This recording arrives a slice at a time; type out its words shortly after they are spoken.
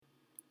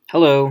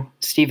Hello,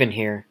 Stephen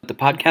here. The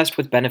Podcast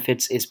with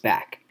Benefits is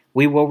back.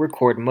 We will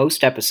record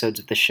most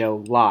episodes of the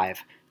show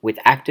live with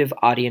active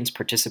audience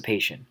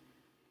participation.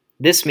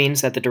 This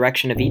means that the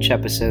direction of each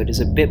episode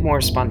is a bit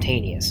more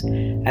spontaneous,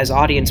 as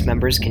audience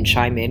members can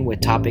chime in with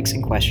topics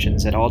and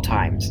questions at all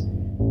times.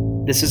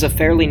 This is a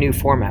fairly new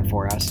format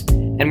for us,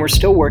 and we're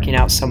still working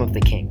out some of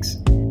the kinks.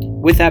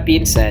 With that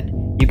being said,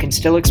 you can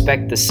still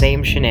expect the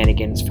same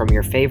shenanigans from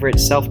your favorite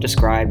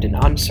self-described and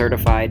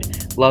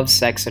uncertified love,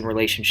 sex, and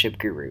relationship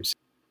gurus.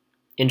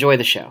 Enjoy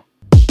the show.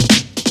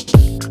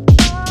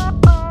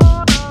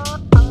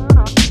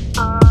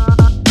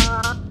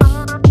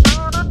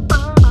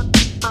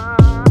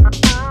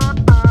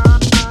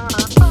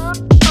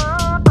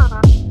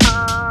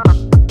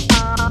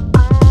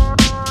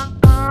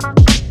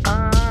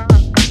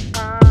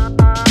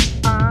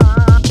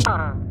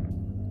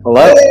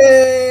 Hello?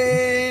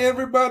 Hey,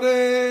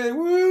 everybody!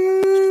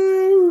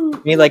 Woo!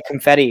 You need like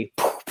confetti.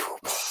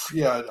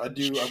 Yeah, I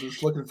do. I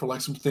was looking for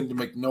like something to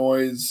make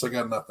noise. I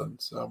got nothing.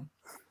 So,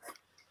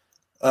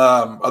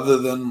 other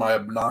than my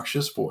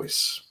obnoxious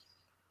voice.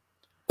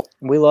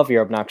 We love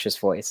your obnoxious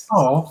voice.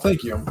 Oh,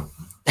 thank you.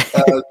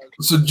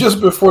 So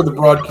just before the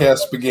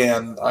broadcast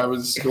began, I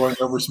was going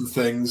over some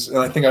things, and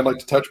I think I'd like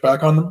to touch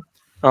back on them.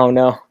 Oh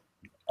no.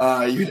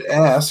 You'd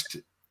asked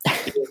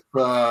if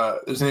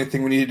there's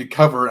anything we needed to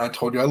cover, and I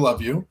told you I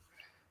love you,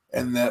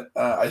 and that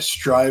I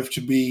strive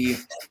to be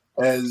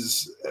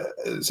as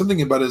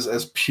something about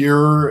as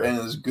pure and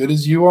as good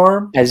as you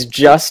are. As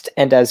just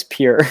and as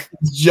pure.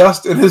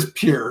 Just and as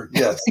pure,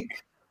 yes.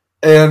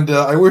 And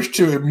I wish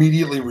to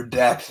immediately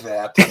redact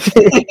that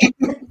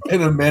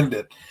and amend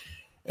it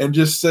and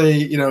just say,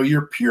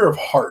 you're pure of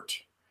heart.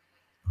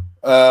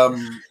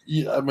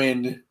 I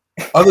mean,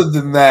 other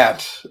than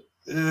that,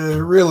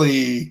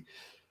 really,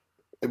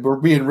 we're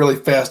being really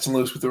fast and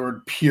loose with the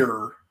word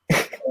pure,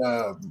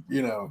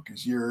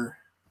 because you're,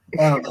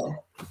 I don't know.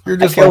 You're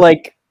just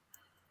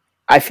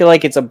I feel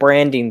like it's a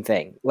branding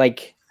thing.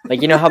 Like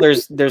you know how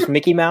there's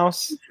Mickey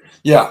Mouse?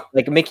 Yeah.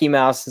 Like Mickey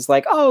Mouse is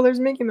like, oh, there's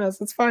Mickey Mouse,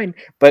 that's fine.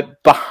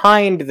 But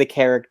behind the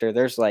character,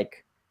 there's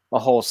like a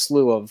whole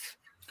slew of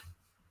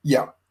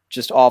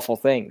just awful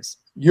things.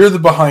 You're the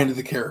behind of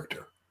the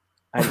character.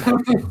 I'm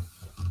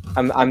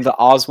the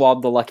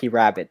Oswald the Lucky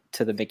Rabbit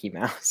to the Mickey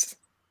Mouse.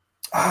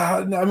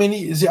 I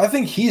mean, I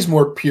think he's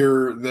more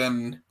pure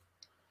than.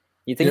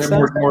 You think so?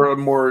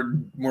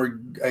 More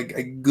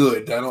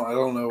good. I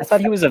don't know. I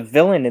thought he was a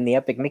villain in the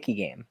Epic Mickey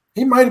game.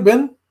 He might have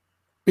been,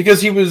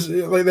 because he was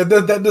like that.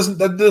 That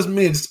doesn't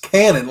mean it's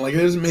canon. Like, it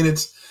doesn't mean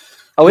it's.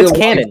 Oh, it's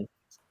canon.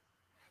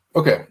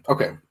 Okay.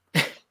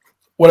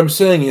 What I'm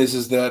saying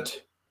is that,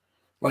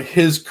 like,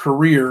 his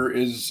career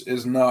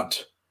is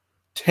not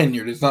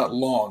tenured. It's not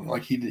long.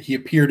 Like, he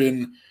appeared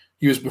in.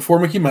 He was before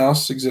Mickey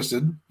Mouse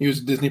existed. He was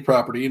a Disney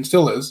property and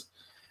still is.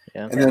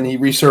 Yeah. And then he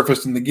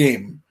resurfaced in the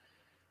game.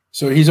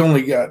 So he's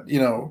only got,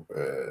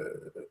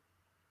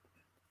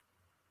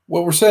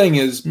 what we're saying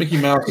is Mickey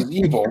Mouse is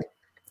evil.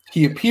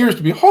 He appears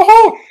to be,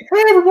 hey,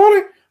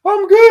 everybody,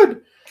 I'm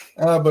good.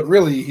 But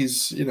really,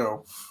 he's,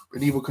 an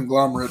evil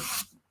conglomerate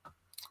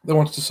that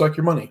wants to suck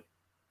your money.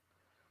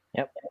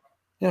 Yep.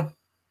 Yeah.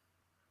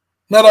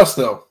 Not us,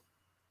 though.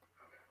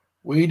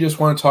 We just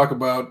want to talk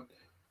about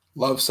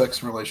love,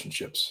 sex, and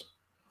relationships.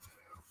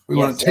 We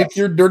want to take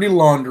your dirty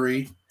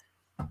laundry,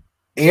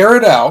 air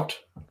it out.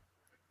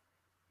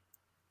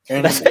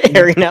 And that's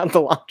airing out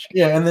the laundry.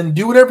 Yeah, and then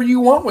do whatever you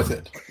want with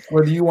it.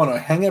 Whether you want to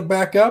hang it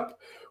back up,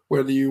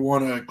 whether you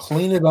want to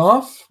clean it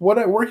off,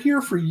 we're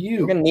here for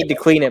you. We're going to need to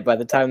clean it by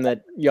the time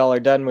that y'all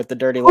are done with the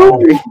dirty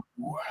laundry.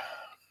 Ooh.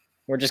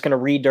 We're just going to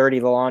re-dirty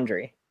the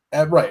laundry.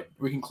 Right.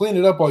 We can clean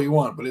it up all you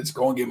want, but it's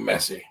going to get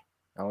messy.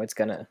 Oh, there's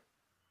going to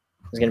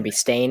be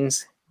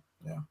stains.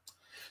 Yeah.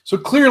 So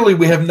clearly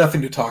we have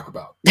nothing to talk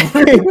about. If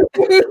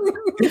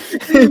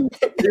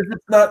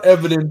it's not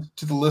evident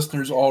to the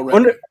listeners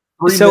already.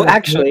 So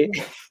actually,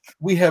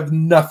 we have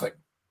nothing.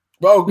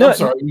 Oh, no, I'm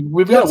sorry.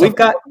 We've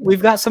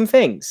got some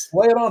things.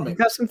 Lay it on me. We've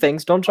got some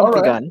things. Don't jump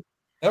the gun.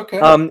 Okay.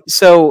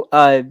 So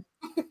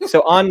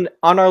on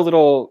our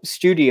little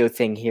studio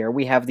thing here,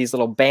 we have these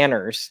little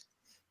banners,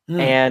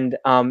 and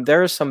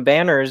there are some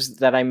banners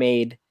that I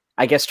made,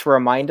 I guess, to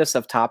remind us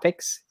of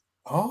topics.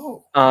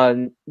 Oh.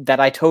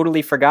 That I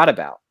totally forgot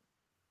about.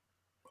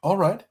 All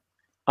right.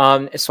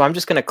 So I'm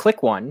just gonna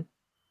click one,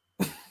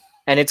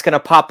 and it's gonna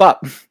pop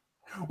up.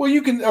 Well,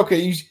 you can.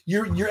 Okay,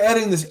 you're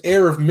adding this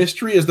air of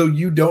mystery as though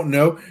you don't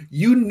know.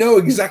 You know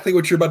exactly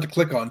what you're about to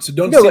click on, so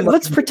don't. No,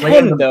 let's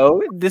pretend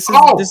though. This is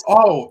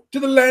to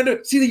the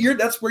land. See,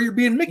 that's where you're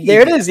being Mickey.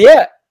 There it is.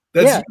 Yeah,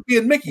 that's you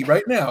being Mickey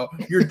right now.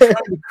 You're trying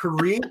to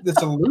create this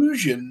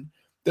illusion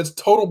that's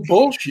total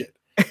bullshit.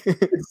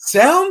 It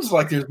sounds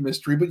like there's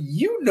mystery, but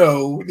you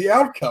know the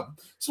outcome.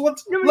 So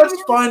let's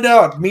find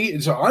out.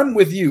 So I'm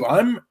with you.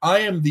 I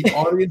am the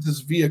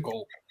audience's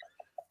vehicle.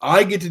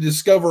 I get to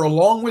discover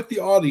along with the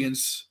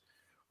audience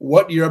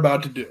what you're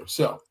about to do.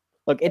 So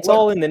look, it's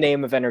all in the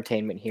name of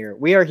entertainment here.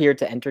 We are here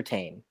to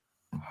entertain.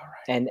 All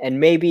right. And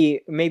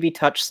maybe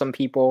touch some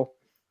people.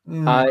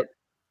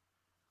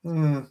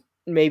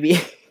 Maybe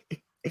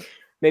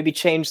maybe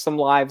change some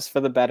lives for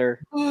the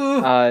better.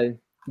 Uh,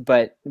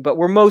 But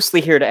we're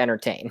mostly here to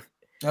entertain.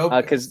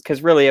 okay.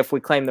 Because really, if we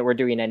claim that we're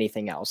doing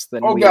anything else,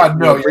 then Oh God,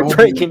 no! Yeah, we're we'll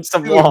breaking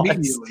some laws.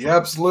 Immediately,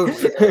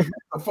 absolutely. Get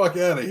the fuck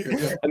out of here!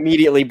 Yeah.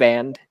 Immediately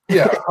banned.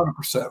 Yeah,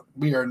 100%.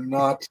 We are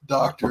not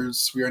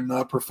doctors. We are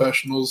not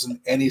professionals in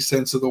any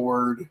sense of the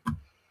word.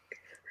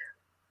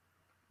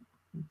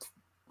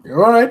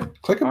 You're all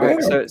right. Click a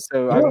banner. Right,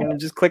 so I'm gonna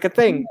just click a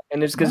thing,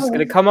 and it's just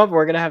gonna come up.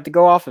 We're gonna have to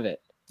go off of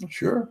it.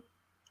 Sure.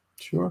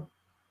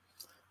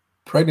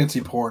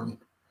 Pregnancy porn.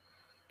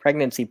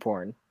 Pregnancy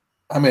porn.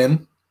 I'm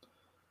in.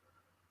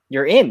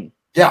 You're in.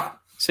 Yeah.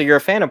 So you're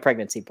a fan of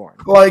pregnancy porn.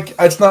 Like,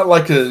 it's not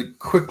like a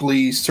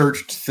quickly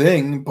searched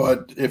thing,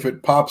 but if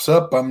it pops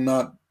up, I'm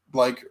not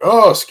like,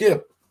 oh,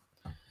 skip.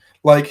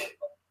 Like,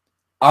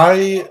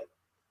 I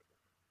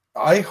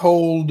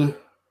hold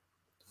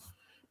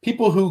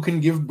people who can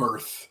give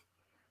birth.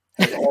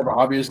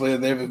 Obviously,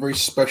 they have a very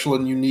special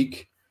and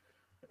unique,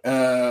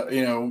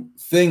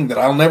 thing that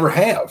I'll never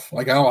have.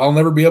 Like, I'll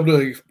never be able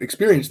to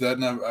experience that.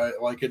 And I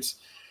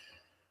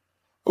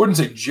wouldn't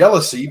say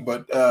jealousy,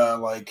 but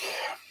like,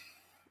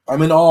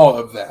 I'm in awe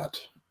of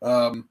that.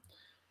 And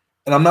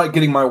I'm not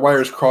getting my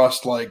wires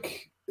crossed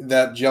like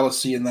that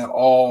jealousy and that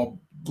all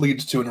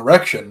leads to an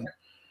erection.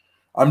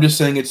 I'm just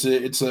saying it's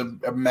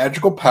a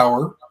magical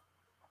power,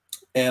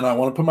 and I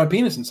want to put my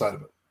penis inside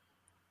of it.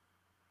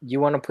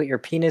 You want to put your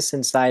penis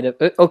inside of...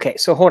 Okay,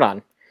 so hold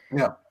on.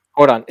 Yeah.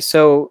 Hold on.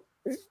 So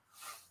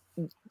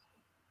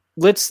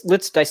let's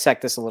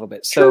dissect this a little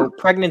bit. So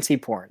pregnancy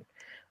porn.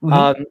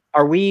 Mm-hmm.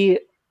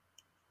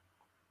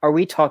 Are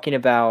we talking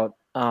about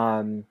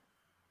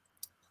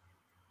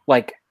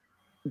like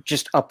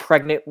just a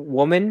pregnant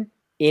woman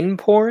in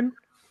porn,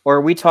 or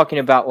are we talking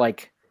about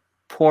like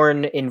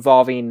porn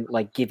involving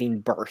like giving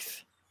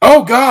birth?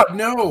 Oh God,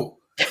 no!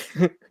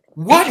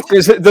 What?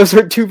 Those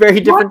are two very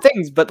different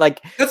things, but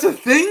like that's a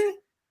thing.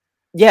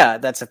 Yeah,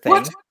 that's a thing.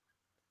 What?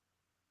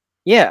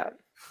 Yeah.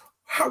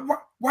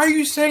 Why are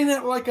you saying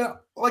that like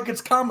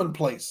it's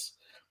commonplace?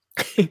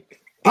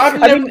 I've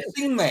never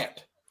seen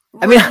that.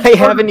 I mean, I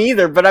haven't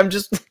either, but I'm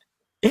just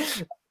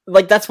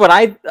like, that's what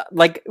I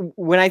like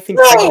when I think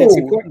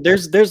pregnancy porn.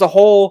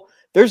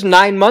 There's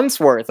 9 months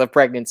worth of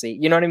pregnancy.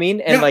 You know what I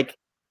mean? And like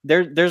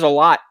there's a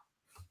lot.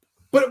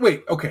 But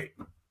wait, okay.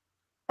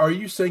 Are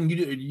you saying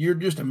you're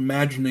just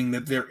imagining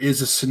that there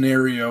is a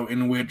scenario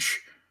in which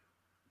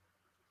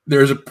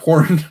there's a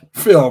porn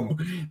film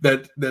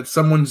that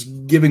someone's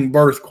giving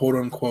birth, quote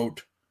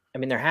unquote? I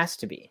mean, there has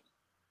to be.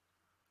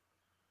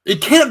 It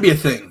can't be a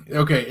thing.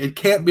 Okay, it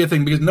can't be a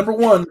thing because number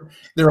one,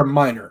 they're a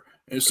minor,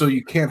 so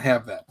you can't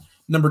have that.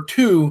 Number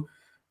two,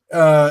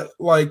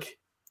 like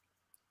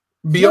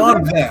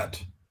beyond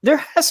that, there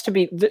has to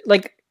be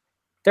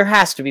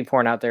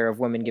porn out there of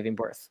women giving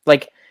birth.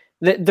 Like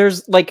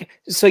there's like,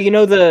 so you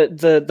know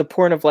the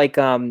porn of like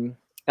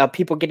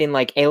people getting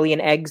like alien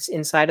eggs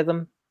inside of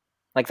them,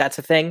 like that's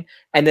a thing,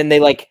 and then they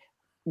like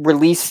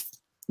release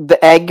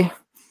the egg,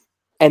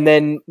 and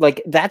then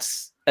like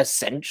that's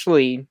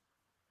essentially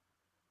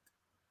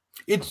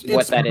it's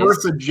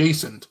birth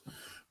adjacent.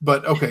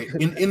 But okay,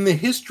 in the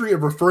history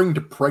of referring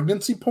to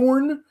pregnancy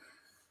porn,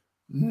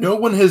 no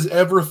one has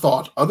ever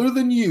thought, other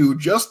than you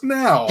just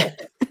now,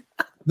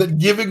 that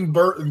giving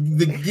birth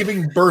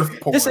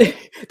porn.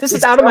 This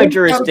is out of my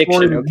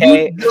jurisdiction.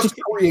 Okay, you just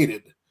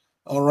created.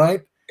 All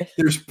right.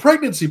 There's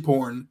pregnancy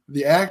porn,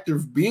 the act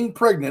of being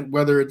pregnant,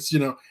 whether it's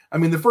I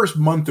mean, the first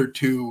month or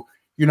two,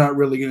 you're not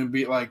really going to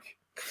be like.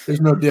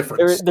 There's no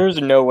difference. There's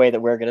no way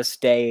that we're going to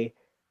stay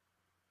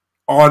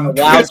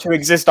allowed to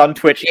exist on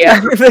Twitch.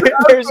 Yeah,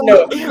 there's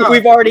no.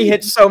 We've already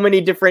hit so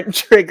many different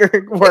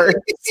trigger words.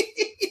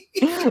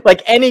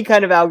 Like any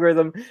kind of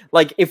algorithm.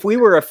 Like if we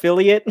were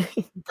affiliate,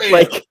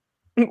 like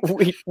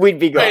we'd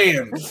be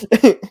gone.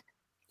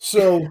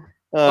 So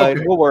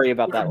we'll worry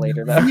about that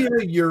later. Though.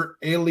 Via your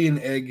alien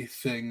egg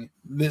thing,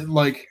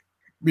 like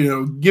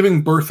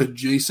giving birth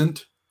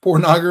adjacent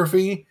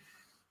pornography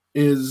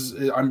is,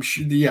 I'm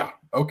sure. Yeah.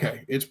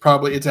 Okay, it's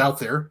out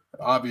there,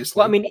 obviously.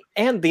 Well, I mean,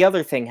 and the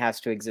other thing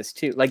has to exist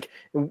too. Like,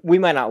 we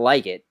might not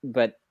like it,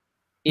 but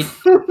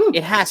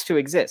it has to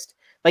exist.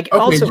 Like, okay,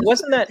 also,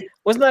 wasn't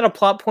that a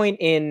plot point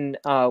in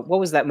what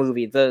was that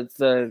movie?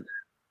 The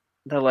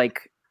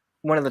like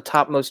one of the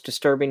top most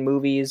disturbing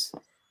movies.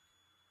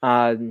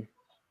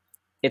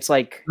 It's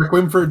like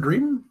Requiem for a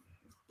Dream.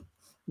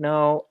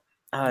 No,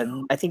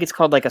 I think it's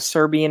called like a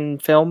Serbian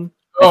film.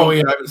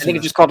 I think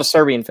it's just called a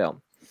Serbian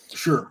film.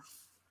 Sure.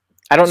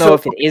 I don't know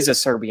if it is a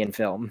Serbian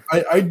film.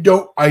 Okay.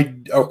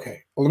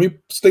 Well, let me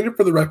state it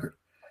for the record.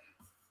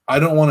 I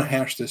don't want to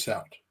hash this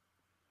out,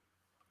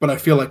 but I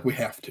feel like we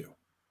have to.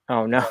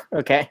 Oh no.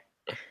 Okay.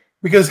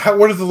 Because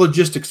what are the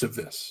logistics of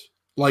this?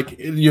 Like,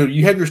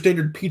 you have your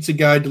standard pizza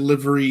guy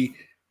delivery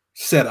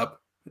setup,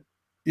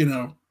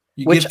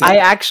 which I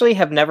actually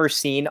have never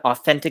seen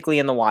authentically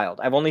in the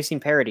wild. I've only seen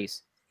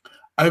parodies.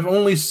 I've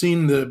only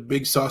seen the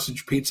big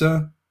sausage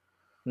pizza,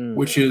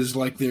 which is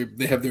like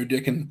they have their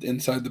dick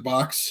inside the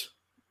box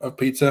of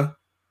pizza,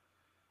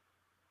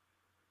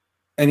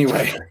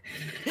 Anyway,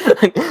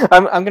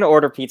 I'm gonna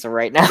order pizza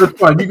right now. that's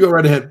fine. You go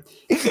right ahead.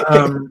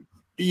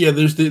 Yeah,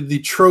 there's the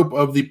trope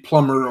of the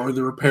plumber or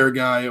the repair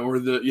guy or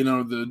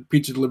the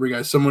pizza delivery guy.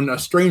 A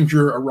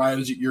stranger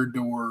arrives at your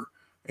door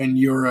and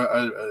you're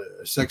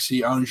a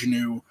sexy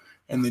ingenue,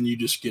 and then you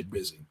just get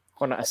busy.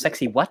 Hold on, a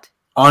sexy what?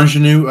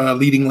 Ingenue,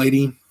 leading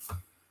lady.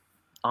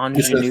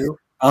 Ingenue?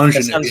 Ingenue.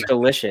 That sounds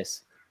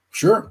delicious.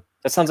 Sure.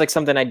 That sounds like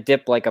something I'd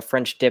dip like a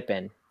French dip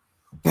in.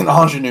 An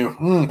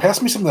ingenue.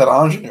 Pass me some of that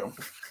ingenue.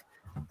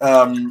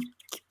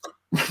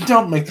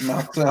 Don't make the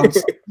mouth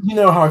sounds. You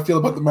know how I feel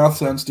about the mouth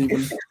sound,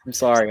 Stephen. I'm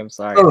sorry. All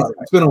right.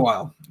 It's been a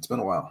while.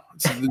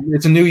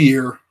 It's a new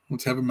year.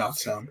 Let's have a mouth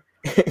sound.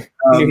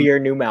 New year,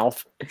 new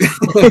mouth.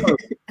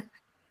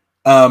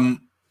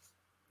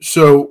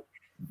 So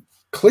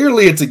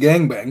clearly it's a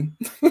gangbang.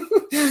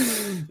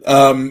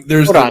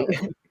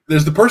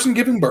 There's the person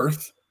giving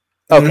birth.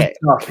 Okay.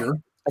 Doctor.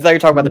 I thought you were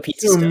talking about the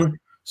pizza still.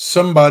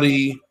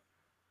 Somebody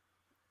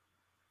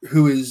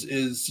who is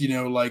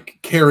like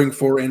caring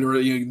for and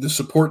or the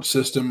support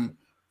system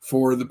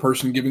for the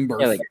person giving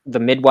birth. Yeah, like the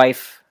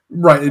midwife.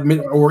 Right.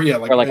 Or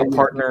like a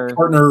partner.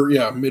 Partner,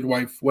 yeah,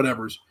 midwife,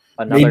 whatever's.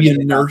 Another maybe a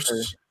nurse.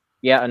 Doctor.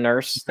 Yeah, a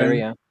nurse. Okay. There,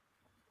 yeah.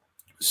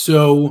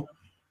 So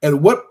at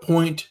what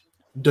point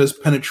does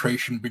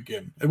penetration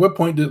begin? At what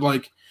point did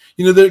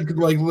they're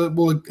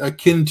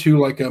akin to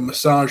like a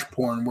massage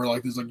porn where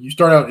there's you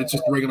start out, it's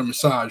just a regular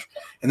massage,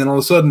 and then all of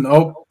a sudden,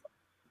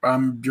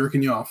 I'm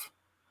jerking you off.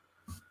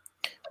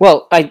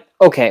 Well,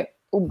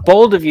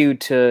 bold of you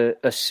to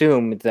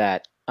assume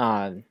that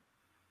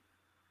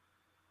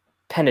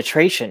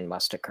penetration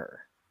must occur.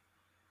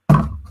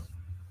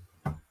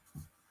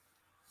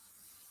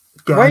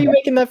 Why are you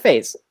making that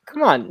face?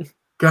 Come on.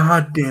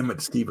 God damn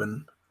it,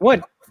 Stephen.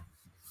 What?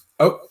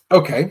 Oh,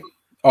 okay.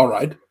 All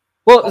right.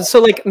 Well,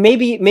 so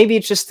maybe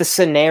it's just the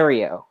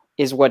scenario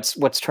is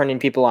what's turning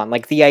people on.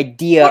 Like the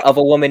idea of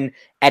a woman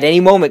at any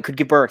moment could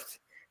give birth.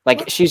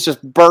 Like she's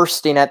just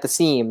bursting at the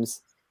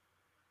seams.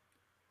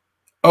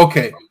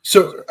 Okay.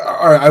 So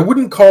all right, I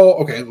wouldn't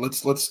call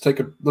let's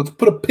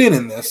put a pin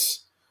in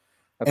this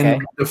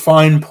and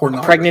define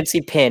pornography. A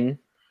pregnancy pin.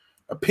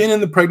 A pin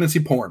in the pregnancy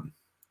porn.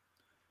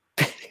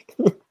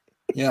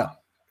 Yeah.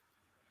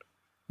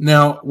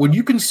 Now, would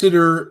you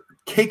consider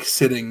cake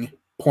sitting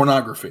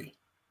pornography?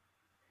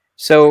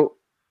 So,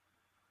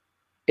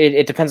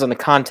 it depends on the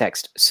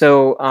context.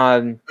 So,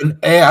 an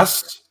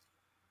ass,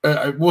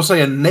 we'll say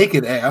a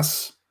naked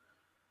ass,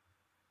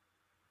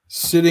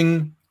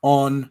 sitting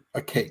on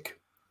a cake.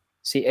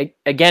 See,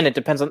 again, it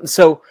depends on.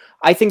 So,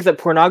 I think that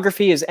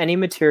pornography is any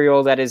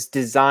material that is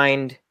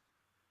designed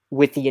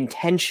with the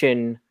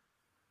intention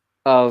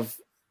of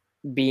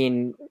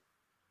being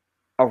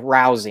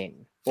arousing.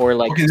 Or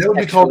that would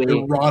be called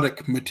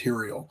erotic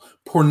material.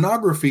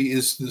 Pornography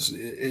is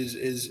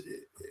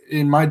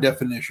in my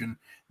definition,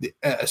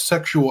 a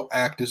sexual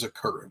act is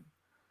occurring.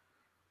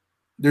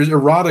 There's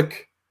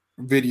erotic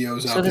videos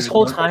out there. So this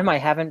whole time I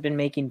haven't been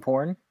making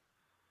porn?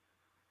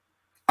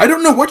 I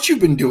don't know what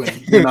you've been doing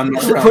when I'm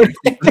not around.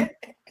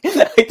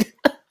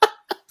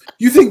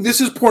 You think this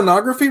is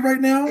pornography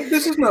right now?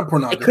 This is not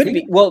pornography. It could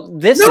be. Well,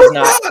 this is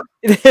not.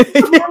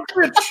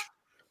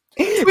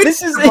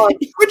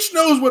 Twitch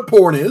knows what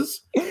porn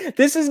is.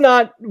 This is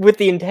not with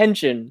the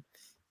intention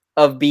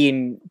of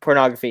being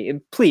pornography.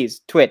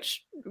 Please,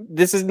 Twitch,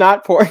 this is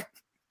not porn.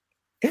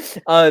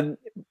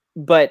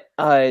 But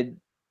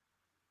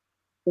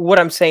what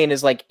I'm saying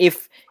is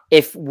if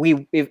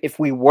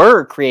we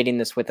were creating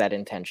this with that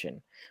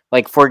intention,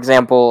 for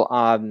example,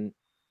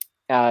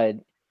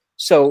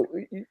 so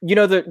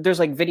there's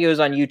videos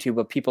on YouTube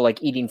of people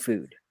eating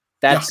food.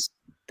 That's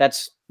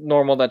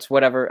normal. That's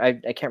whatever. I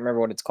can't remember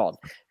what it's called,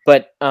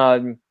 but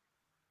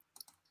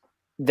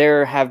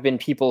there have been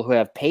people who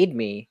have paid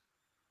me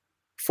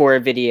for a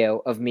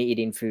video of me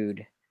eating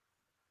food,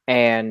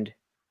 and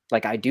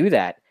I do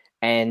that,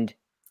 and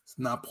it's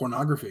not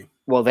pornography.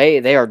 Well,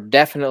 they are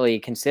definitely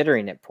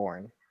considering it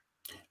porn.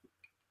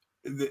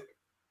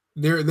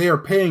 They are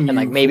paying you,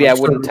 and maybe I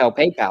wouldn't tell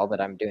PayPal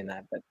that I'm doing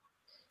that, but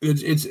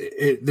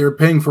they're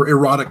paying for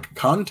erotic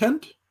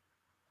content.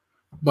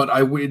 But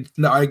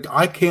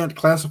I can't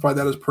classify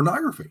that as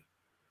pornography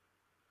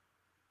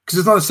because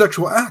it's not a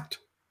sexual act.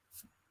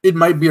 It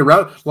might be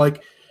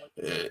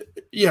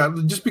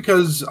just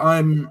because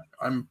I'm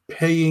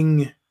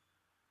paying.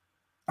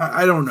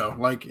 I don't know.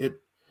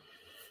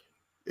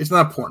 It's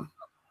not porn.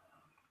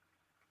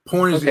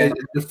 Porn is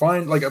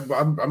defined.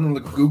 I'm going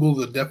to Google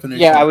the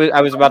definition. Yeah,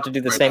 I was about to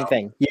do the same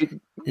thing.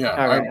 All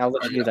right, I'll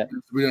let you do that.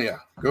 Yeah,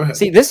 go ahead.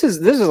 See, this is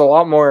a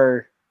lot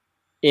more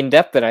in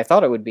depth than I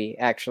thought it would be,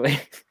 actually.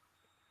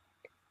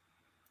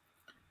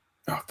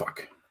 Oh,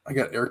 fuck. I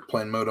got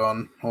airplane mode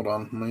on. Hold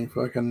on. Let me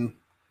fucking...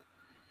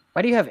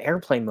 Why do you have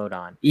airplane mode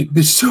on?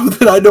 So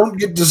that I don't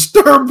get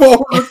disturbed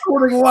while we're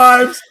recording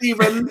live,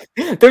 Stephen.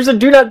 There's a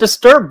do not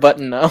disturb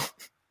button, though.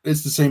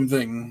 It's the same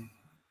thing.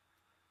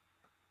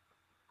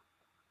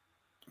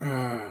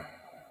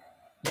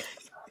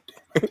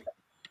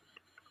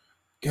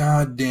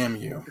 God damn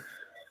you.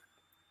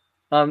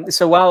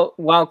 So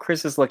while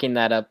Chris is looking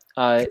that up,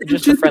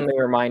 just a friendly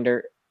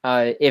reminder: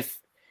 if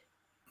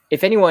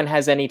anyone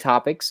has any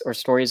topics or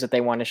stories that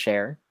they want to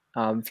share,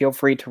 feel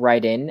free to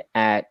write in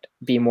at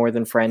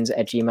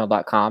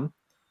bemorethanfriends@gmail.com,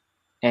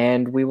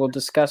 and we will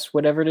discuss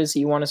whatever it is that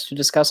you want us to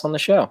discuss on the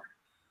show.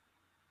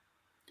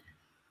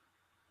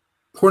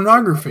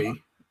 Pornography,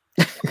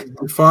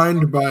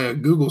 defined by a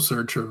Google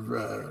search of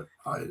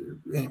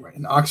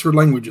in Oxford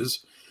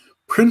Languages,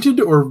 printed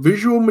or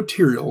visual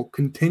material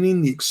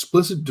containing the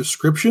explicit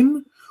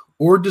description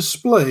or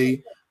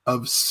display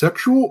of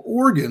sexual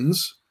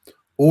organs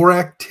or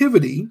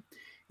activity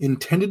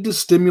intended to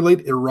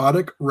stimulate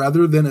erotic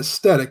rather than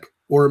aesthetic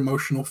or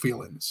emotional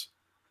feelings.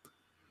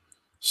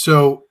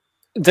 So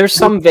there's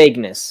some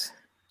vagueness.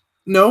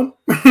 No,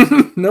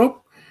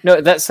 nope.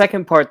 No, that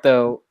second part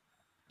though,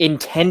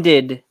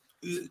 intended.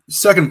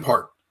 Second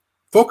part.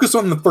 Focus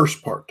on the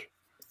first part.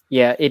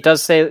 Yeah, it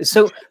does say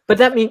so, but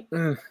that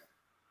means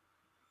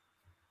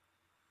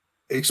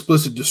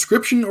explicit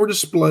description or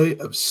display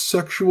of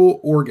sexual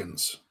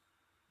organs.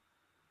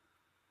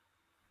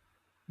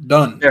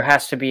 Done. There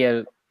has to be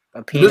a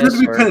penis. It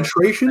doesn't have to be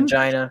penetration,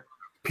 vagina,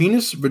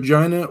 penis,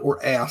 vagina,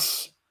 or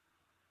ass.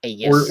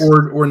 Yes.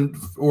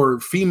 Or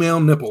female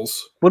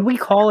nipples. Would we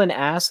call an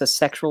ass a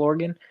sexual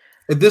organ?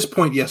 At this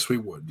point, yes, we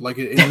would. Like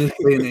in this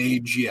day and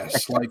age,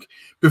 yes. Like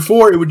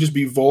before, it would just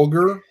be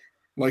vulgar.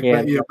 Like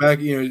back,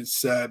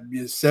 it's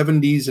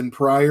 70s and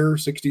prior,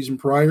 60s and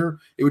prior,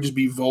 it would just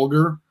be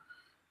vulgar.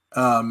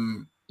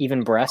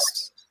 Even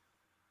breasts.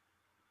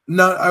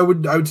 No, I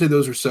would say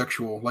those are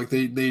sexual. Like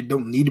they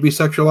don't need to be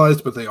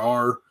sexualized, but they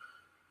are.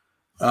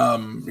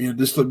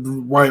 This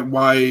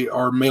why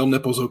are male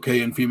nipples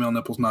okay and female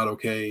nipples not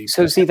okay?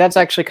 So see, that's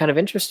actually kind of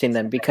interesting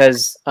then,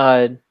 because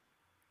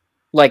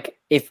like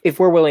if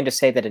we're willing to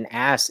say that an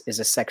ass is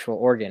a sexual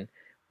organ,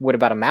 what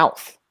about a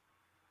mouth?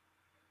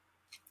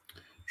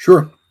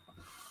 Sure.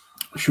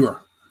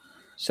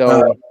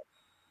 So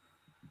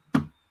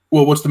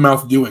well, what's the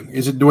mouth doing?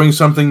 Is it doing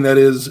something that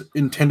is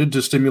intended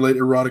to stimulate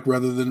erotic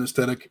rather than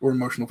aesthetic or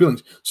emotional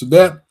feelings? So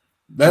that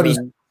is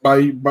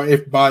by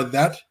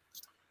that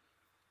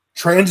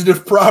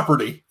transitive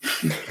property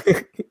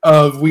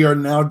of we are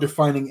now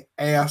defining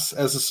ass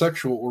as a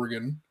sexual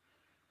organ,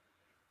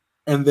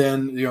 and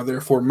then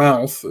therefore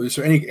mouth.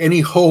 So any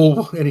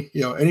hole,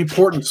 any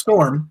port and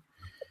storm.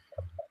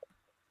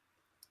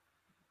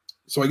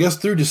 So I guess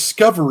through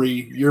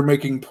discovery, you're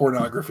making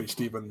pornography,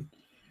 Stephen.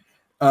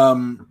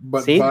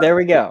 But see, there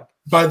we go.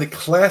 By the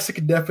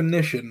classic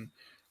definition,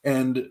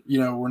 and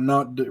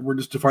we're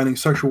just defining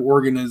sexual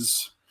organ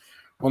as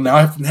well. Now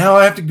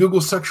I have to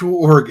Google sexual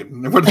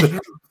organ. What's the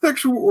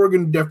sexual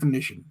organ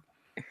definition?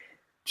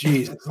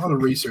 Jeez, a lot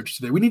of research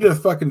today. We need a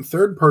fucking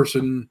third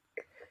person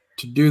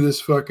to do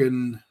this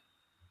fucking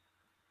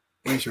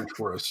research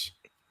for us.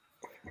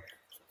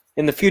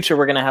 In the future,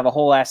 we're gonna have a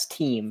whole ass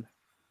team.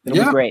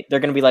 It'll be great.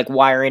 They're gonna be like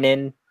wiring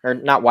in, or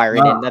not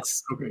wiring in.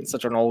 That's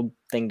such an old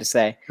thing to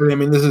say. I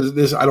mean,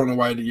 this. I don't know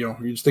why. You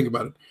just think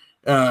about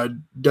it.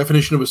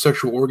 Definition of a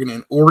sexual organ: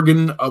 an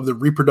organ of the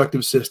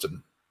reproductive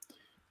system,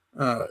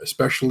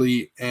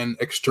 especially an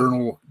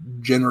external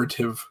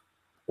generative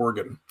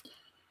organ,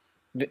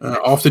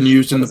 often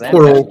used in the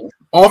plural.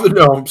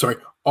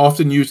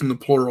 Often used in the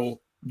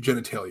plural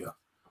genitalia.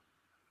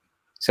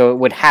 So it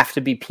would have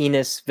to be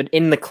penis, but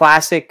in the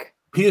classic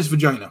penis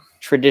vagina,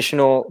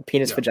 traditional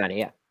penis vagina,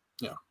 yeah.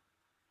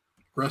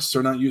 Breasts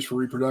are not used for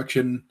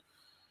reproduction.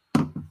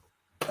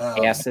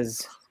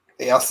 Asses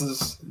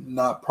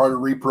not part of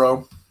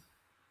repro.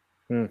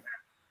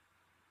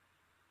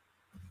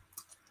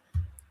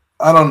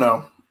 I don't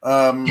know.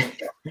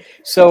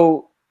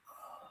 So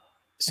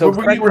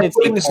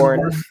pregnancy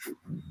porn.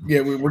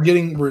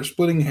 We're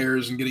splitting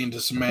hairs and getting into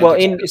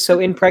semantics. Well,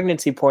 in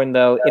pregnancy porn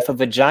though, if a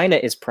vagina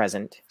is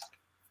present,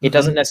 it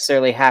doesn't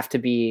necessarily have to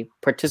be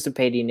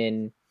participating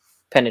in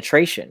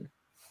penetration.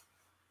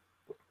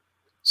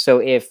 So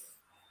if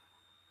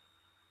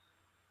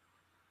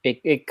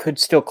it could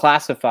still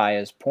classify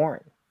as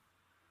porn.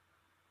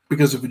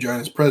 Because if vagina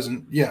is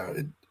present, yeah.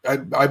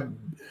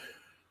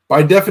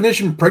 By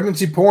definition,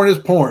 pregnancy porn is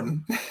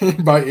porn.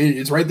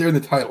 It's right there in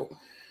the title.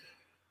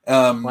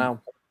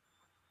 Wow.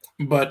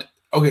 But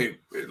okay,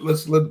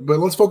 let's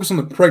focus on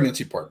the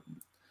pregnancy part.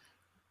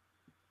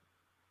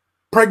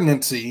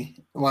 Pregnancy,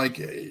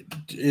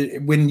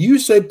 when you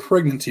say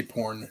pregnancy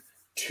porn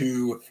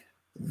to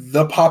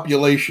the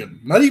population,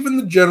 not even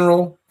the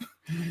general,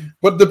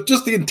 but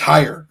just the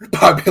entire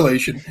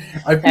population.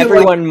 I feel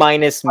everyone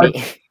minus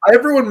me.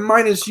 Everyone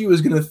minus you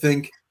is going to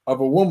think of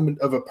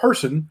a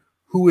person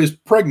who is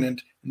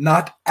pregnant,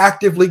 not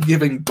actively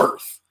giving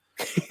birth.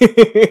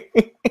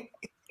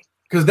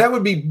 Because that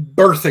would be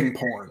birthing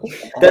porn.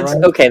 That's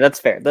right? Okay. That's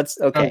fair. That's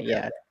okay.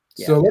 Yeah.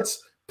 So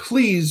let's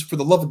please, for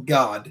the love of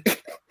God,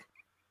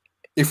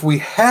 if we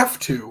have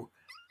to,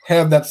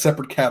 have that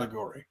separate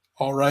category.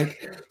 All right.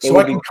 So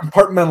I can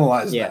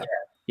compartmentalize that.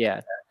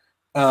 Yeah.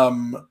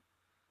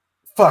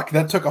 Fuck,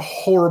 that took a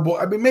horrible.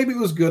 I mean, maybe it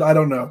was good. I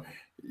don't know.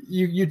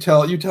 You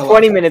tell.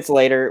 20 minutes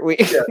later,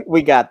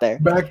 we got there.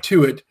 Back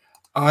to it.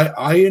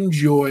 I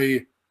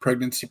enjoy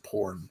pregnancy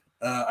porn.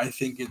 I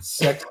think it's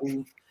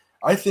sexy.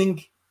 I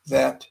think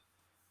that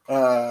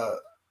you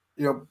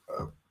know,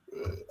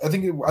 I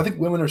think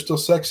women are still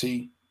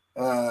sexy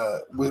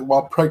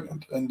while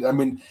pregnant, and I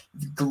mean,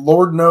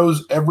 Lord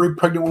knows every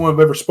pregnant woman I've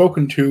ever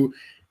spoken to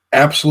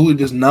absolutely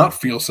does not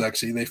feel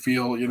sexy. They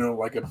feel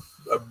like a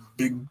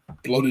big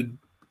bloated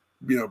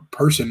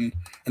person,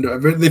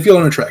 and they feel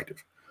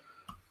unattractive.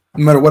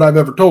 No matter what I've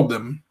ever told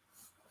them,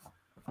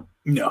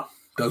 no,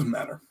 doesn't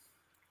matter.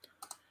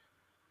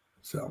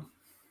 So,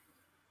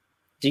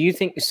 do you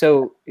think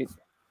so?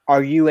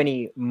 Are you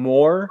any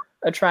more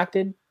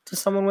attracted to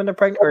someone when they're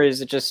pregnant, or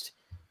is it just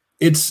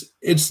it's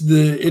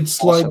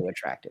also like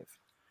attractive?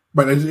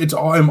 But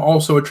I'm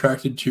also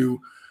attracted to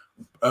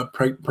a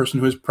person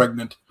who is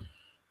pregnant.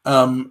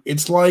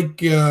 It's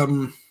like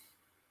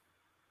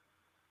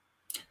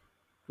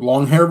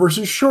long hair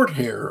versus short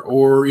hair,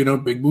 or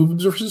big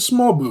boobs versus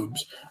small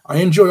boobs. I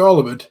enjoy all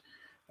of it,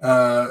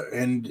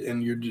 and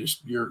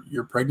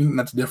you're pregnant, and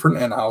that's different.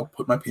 And I'll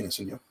put my penis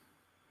in you.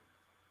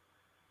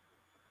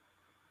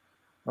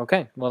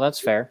 Okay, well that's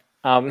fair.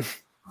 I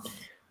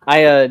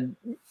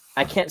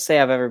can't say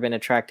I've ever been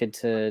attracted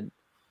to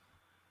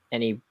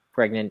any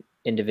pregnant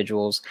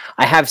individuals.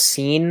 I have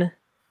seen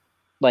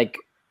like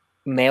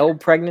male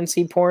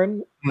pregnancy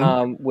porn,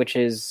 which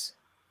is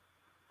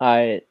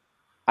I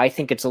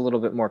think it's a little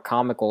bit more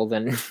comical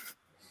than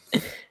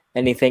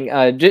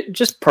anything.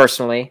 Just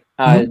personally,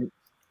 but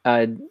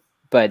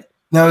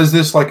now is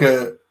this like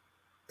a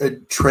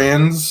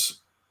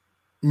trans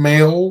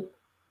male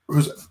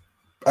who's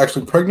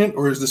actually pregnant,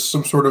 or is this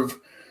some sort of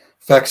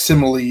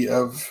facsimile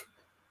of?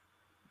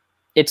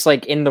 It's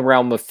like in the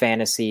realm of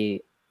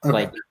fantasy, Okay.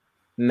 like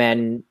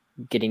men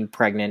getting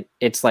pregnant.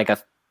 It's like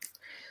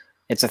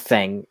it's a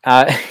thing.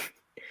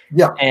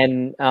 Yeah,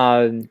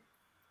 and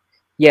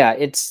yeah,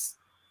 it's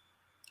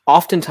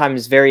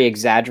oftentimes very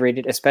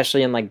exaggerated,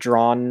 especially in like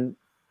drawn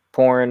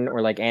porn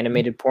or like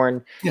animated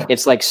porn. Yeah.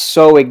 It's like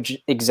so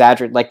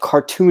exaggerated, like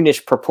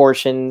cartoonish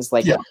proportions,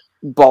 like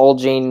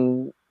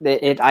bulging.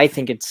 I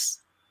think it's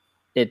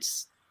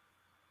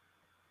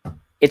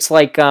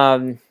like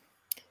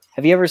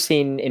have you ever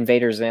seen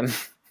Invader Zim?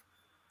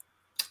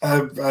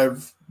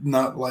 I've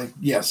not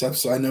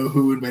yes, I know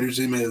who Invader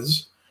Zim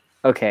is.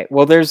 Okay,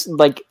 well, there's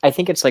like I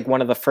think it's like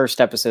one of the first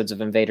episodes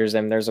of Invader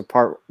Zim.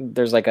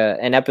 There's like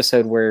an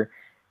episode where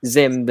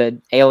Zim, the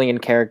alien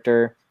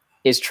character,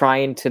 is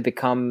trying to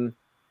become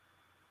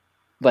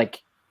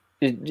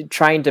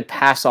trying to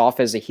pass off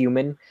as a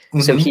human.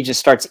 Mm-hmm. So he just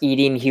starts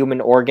eating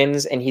human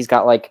organs, and he's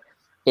got like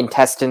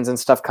intestines and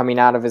stuff coming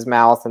out of his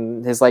mouth,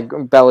 and his like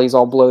belly's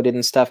all bloated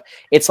and stuff.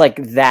 It's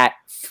like that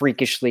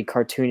freakishly,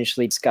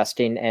 cartoonishly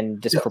disgusting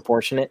and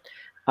disproportionate.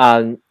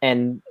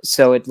 And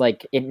so it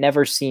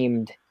never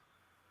seemed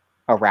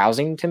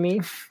arousing to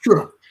me.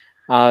 Sure.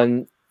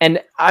 And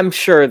I'm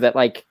sure that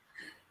I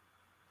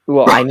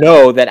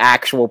know that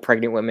actual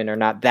pregnant women are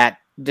not that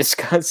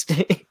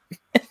disgusting.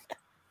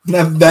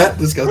 Not that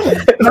disgusting.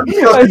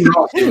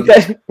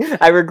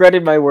 I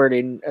regretted my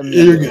wording.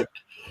 You're good.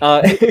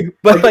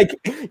 But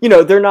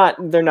they're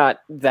not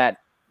that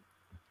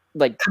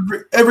like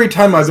every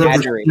time I've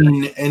ever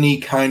seen any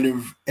kind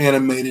of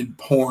animated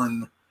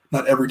porn,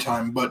 not every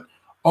time, but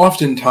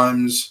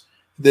oftentimes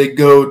they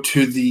go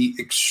to the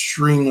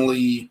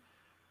extremely,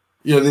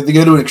 they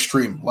go to an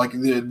extreme. Like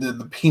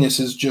the penis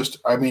is just,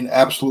 I mean,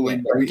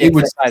 absolutely. It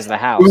would size the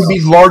house. It would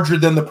be larger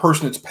than the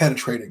person it's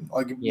penetrating.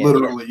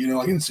 Literally,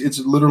 it's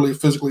literally a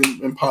physical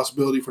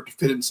impossibility for it to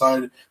fit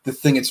inside the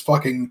thing it's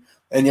fucking,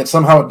 and yet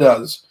somehow it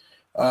does.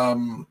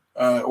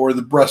 Or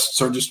the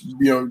breasts are just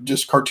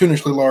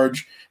cartoonishly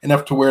large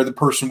enough to where the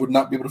person would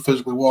not be able to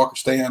physically walk or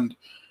stand.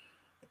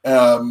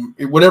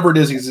 Whatever it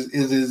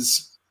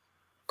is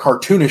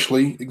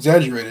cartoonishly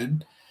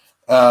exaggerated.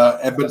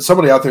 But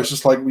somebody out there is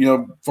just like,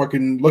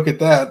 fucking look at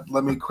that.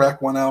 Let me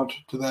crack one out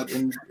to that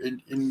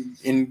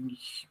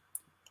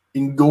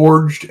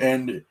engorged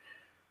and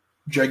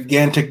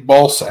gigantic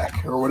ball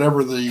sack, or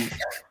whatever the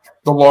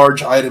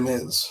large item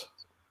is.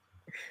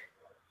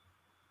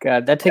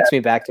 God, that takes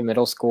me back to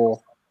middle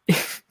school.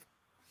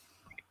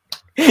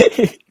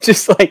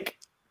 Just like,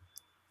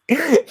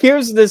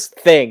 here's this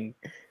thing.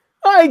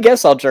 I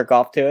guess I'll jerk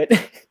off to it.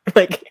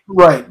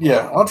 Right,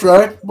 yeah, I'll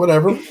try it.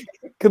 Whatever.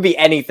 Could be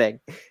anything.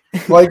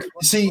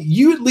 See,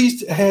 you at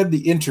least had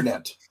the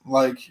internet.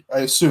 I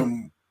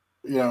assume,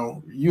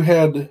 you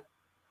had.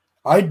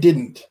 I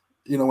didn't.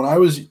 When I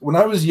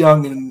was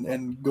young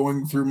and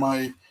going through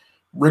my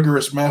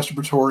rigorous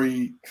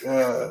masturbatory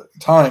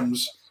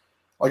times.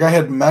 I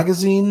had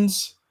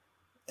magazines,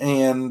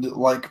 and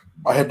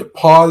I had to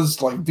pause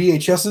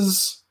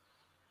VHSs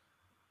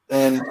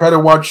and try to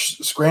watch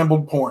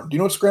scrambled porn. Do you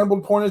know what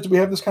scrambled porn is? Do we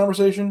have this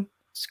conversation?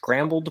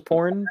 Scrambled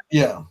porn?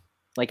 Yeah.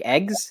 Like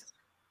eggs?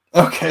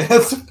 Okay,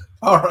 that's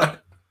all right.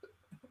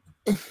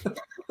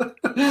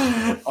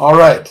 All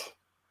right.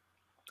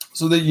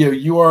 So that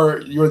you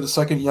are the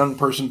second young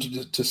person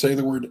to say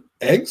the word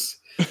eggs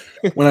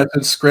when I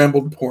said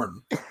scrambled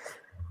porn.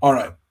 All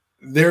right.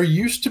 There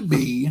used to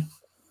be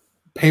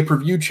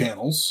pay-per-view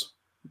channels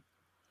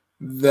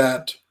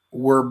that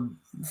were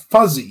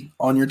fuzzy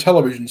on your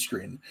television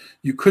screen.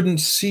 You couldn't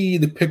see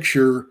the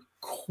picture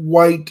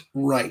quite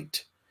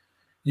right.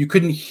 You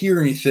couldn't hear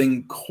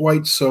anything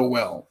quite so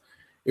well.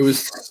 It was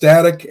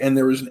static, and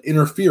there was an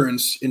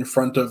interference in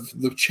front of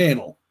the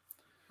channel.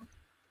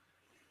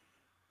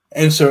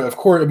 And so, of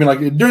course, I mean, like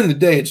during the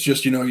day, it's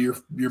just, your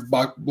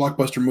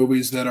blockbuster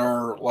movies that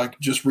are like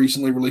just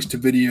recently released to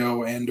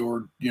video and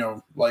or,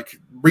 like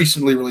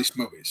recently released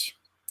movies.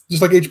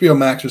 Just like HBO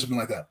Max or something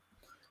like that.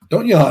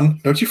 Don't yawn.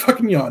 Don't you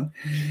fucking yawn.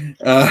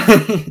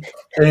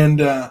 And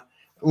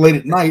late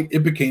at night,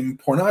 it became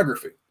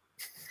pornography.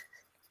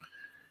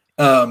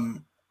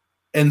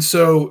 And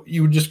so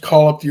you would just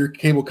call up your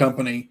cable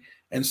company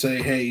and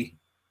say, hey,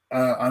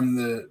 I'm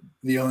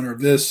the owner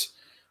of this.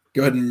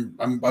 Go ahead and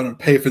I'm going to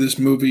pay for this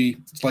movie.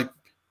 It's like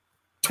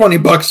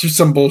 $20 or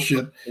some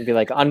bullshit. It'd be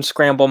like,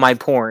 unscramble my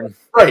porn.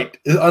 Right.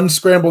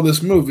 Unscramble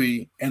this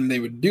movie. And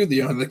they would do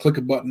they click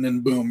a button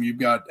and boom, you've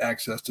got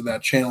access to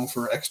that channel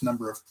for X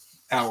number of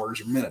hours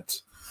or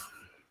minutes.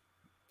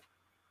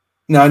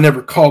 Now, I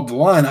never called the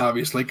line,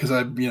 obviously, because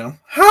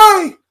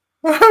hi,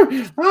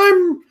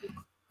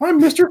 I'm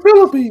Mr.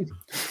 Philippi.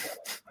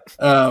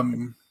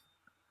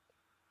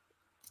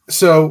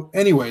 So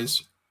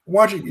anyways,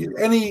 watching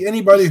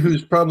anybody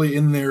who's probably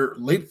in their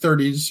late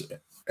 30s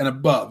and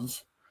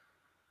above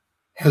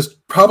has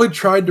probably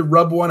tried to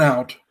rub one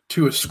out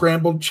to a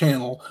scrambled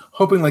channel,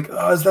 hoping like,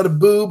 oh, is that a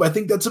boob? I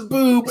think that's a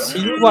boob. So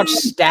you watch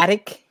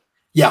static?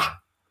 Yeah.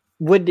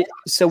 Would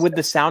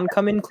the sound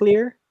come in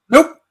clear?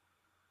 Nope.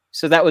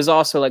 So that was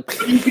also like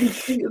you can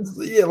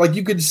see, like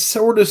you could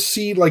sort of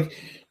see like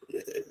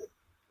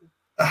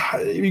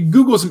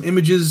Google some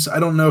images. I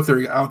don't know if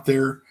they're out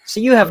there. So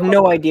you have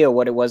no idea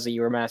what it was that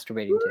you were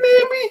masturbating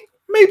to?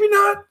 Maybe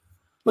not.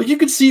 Like you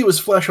could see it was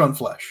flesh on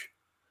flesh.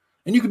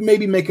 And you could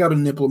maybe make out a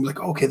nipple and be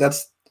like, okay,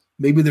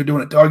 maybe they're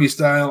doing it doggy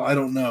style. I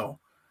don't know.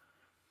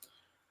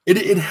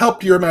 It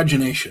helped your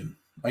imagination,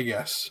 I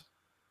guess.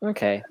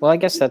 Okay. Well, I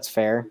guess that's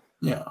fair.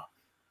 Yeah.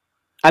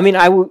 I mean,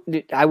 I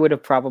would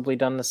have probably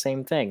done the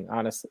same thing,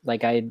 honestly.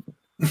 Like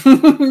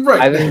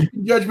right.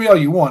 Judge me all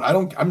you want.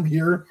 I'm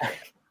here.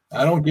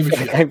 I don't give a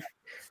shit. I've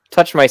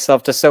touched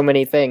myself to so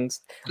many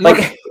things.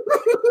 Like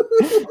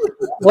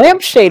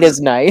lampshade is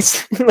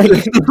nice.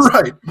 Like,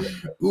 right.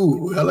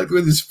 Ooh, I like the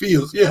way this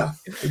feels. Yeah,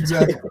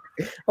 exactly.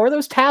 Are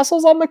those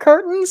tassels on the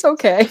curtains?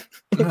 Okay.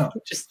 Yeah.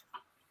 Just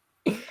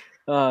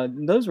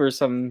those were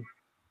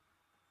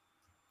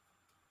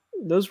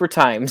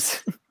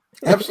times.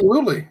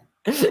 Absolutely.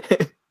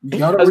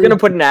 I was going to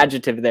put an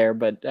adjective there,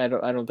 but I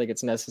don't think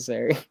it's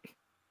necessary.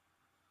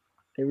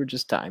 They were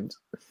just times.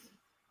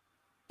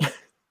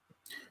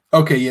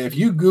 Okay, yeah. If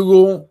you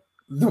Google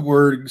the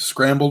words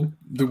scrambled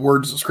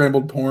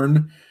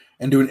porn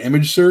and do an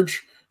image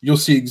search, you'll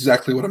see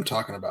exactly what I'm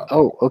talking about.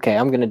 Oh, okay.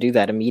 I'm going to do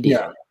that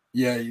immediately.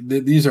 Yeah.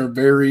 These are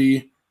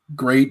very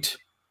great,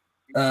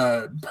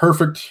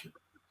 perfect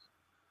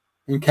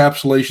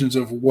encapsulations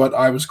of what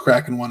I was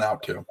cracking one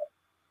out to.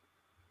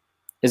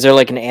 Is there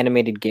like an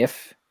animated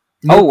GIF?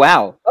 Nope. Oh,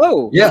 wow.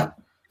 Oh, yeah.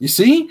 You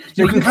see?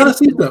 You can kind of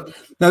see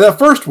stuff. Now, that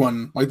first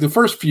one, like the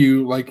first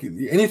few, like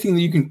anything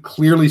that you can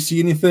clearly see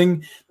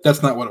anything,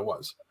 that's not what it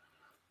was.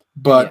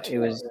 But yeah, it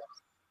was.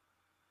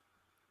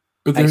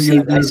 But I see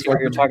there's what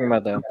like you're talking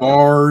about, though.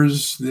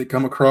 Bars that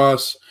come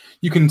across.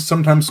 You can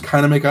sometimes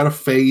kind of make out a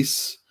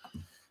face.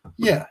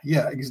 Yeah.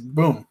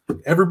 Boom.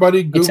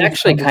 Everybody Google. It's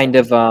actually kind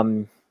of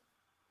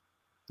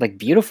like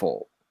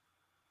beautiful.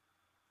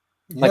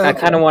 Yeah. Like I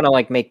kind of want to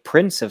like make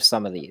prints of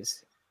some of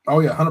these. Oh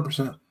yeah,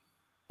 100%.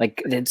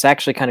 Like it's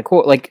actually kind of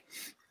cool. Like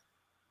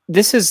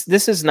this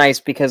is nice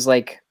because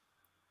like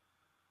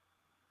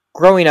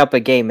growing up a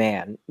gay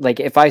man, like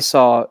if I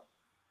saw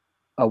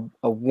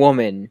a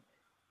woman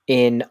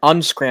in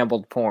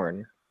unscrambled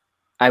porn,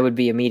 I would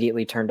be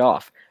immediately turned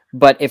off.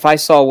 But if I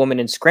saw a woman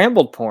in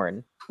scrambled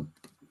porn,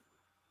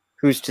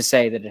 who's to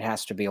say that it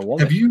has to be a woman?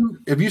 Have you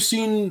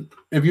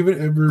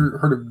ever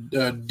heard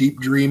of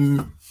Deep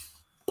Dream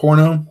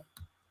porno?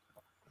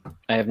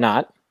 I have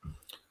not.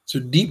 So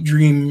Deep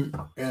Dream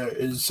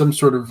is some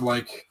sort of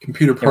like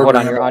computer program. Hold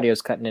on, your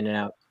audio's cutting in and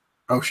out.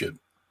 Oh shit!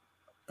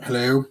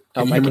 Hello.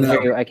 I can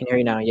hear you. I can hear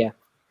you now. Yeah.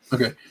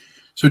 Okay.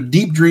 So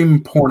Deep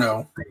Dream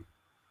porno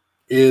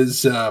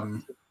is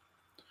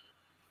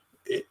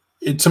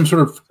it's some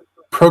sort of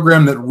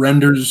program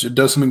that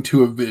does something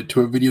to a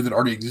video that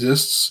already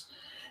exists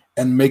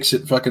and makes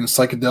it fucking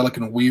psychedelic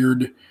and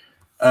weird.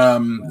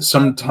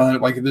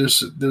 Sometimes like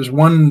there's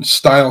one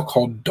style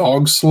called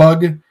dog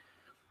slug,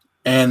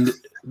 and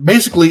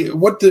basically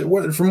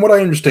from what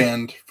I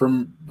understand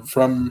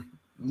from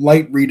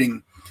light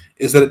reading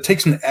is that it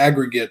takes an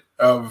aggregate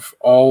of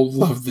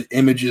all of the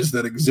images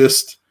that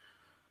exist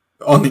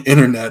on the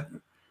internet,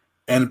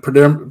 and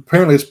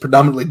apparently it's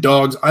predominantly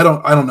dogs. I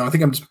don't know. I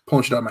think I'm just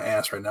pulling shit out of my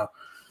ass right now.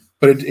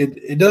 But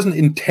it doesn't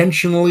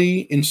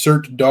intentionally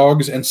insert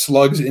dogs and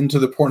slugs into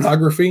the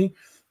pornography,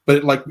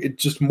 but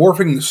it's just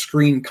morphing the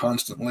screen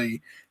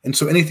constantly. And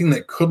so anything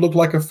that could look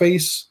like a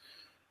face,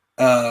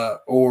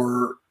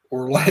 or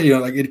like,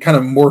 like it kind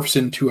of morphs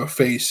into a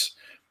face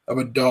of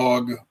a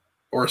dog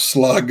or a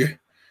slug.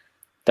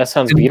 That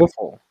sounds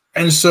beautiful.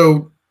 And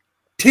so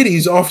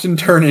titties often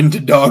turn into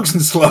dogs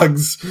and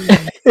slugs.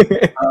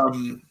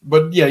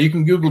 But yeah, you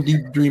can Google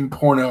deep dream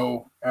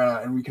porno,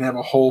 and we can have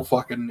a whole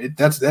fucking. It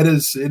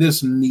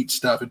is neat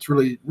stuff. It's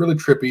really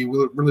trippy,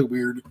 really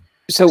weird.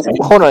 So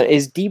hold on,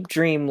 is Deep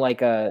Dream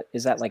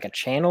is that like a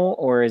channel,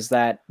 or is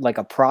that like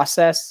a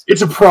process?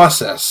 It's a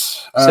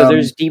process. So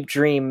there's Deep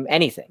Dream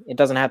anything. It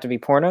doesn't have to be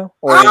porno,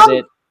 or is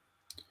it?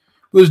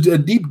 There's a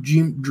deep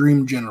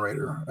dream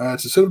generator.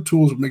 It's a set of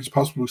tools that makes it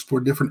possible to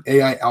explore different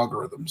AI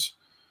algorithms.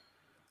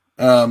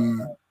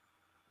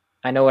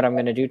 I know what I'm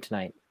going to do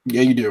tonight.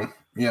 Yeah, you do.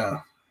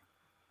 Yeah.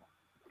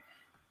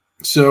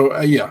 So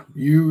yeah,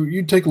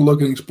 you take a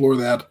look and explore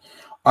that.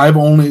 I've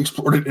only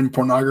explored it in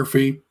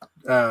pornography.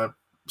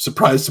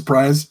 Surprise,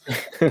 surprise.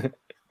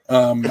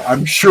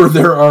 I'm sure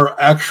there are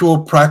actual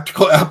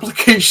practical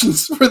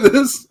applications for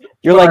this.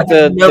 You're like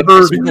the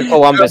Christopher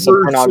Columbus of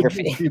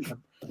pornography.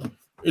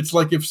 It's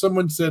like if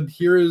someone said,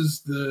 "Here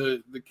is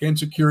the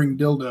cancer curing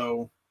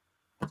dildo,"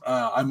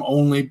 I'm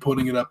only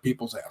putting it up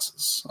people's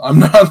asses. I'm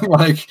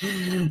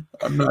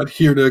not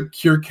here to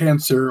cure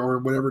cancer or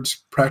whatever its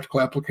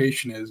practical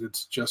application is.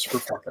 It's just for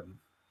fucking.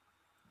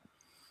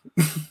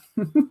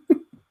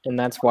 And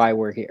that's why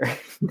we're here.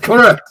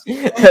 Correct.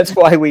 That's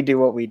why we do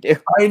what we do.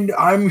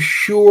 I'm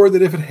sure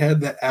that if it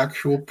had that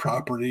actual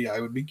property, I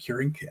would be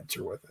curing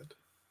cancer with it.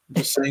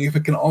 Just saying, if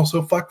it can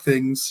also fuck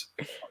things.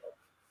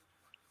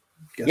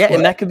 Yeah, what?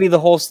 And that could be the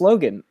whole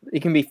slogan.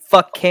 It can be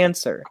 "fuck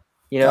cancer."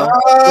 You know,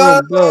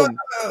 boom,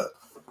 boom.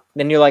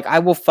 Then you're like, I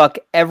will fuck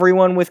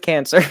everyone with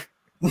cancer.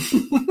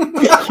 Using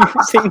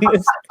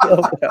this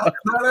dildo.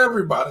 Not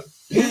everybody.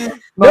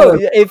 No,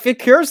 if it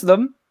cures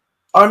them.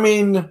 I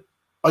mean,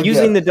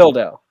 using the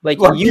dildo, like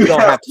you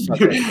don't have to.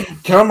 Fuck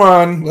it. Come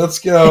on, let's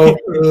go.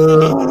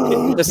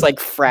 This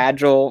like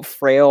fragile,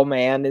 frail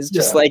man is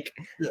just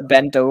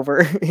bent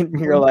over, and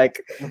you're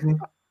like,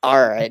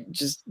 all right,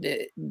 just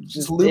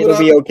it'll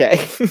be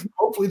okay.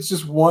 Hopefully, it's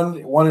just one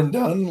and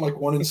done, like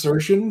one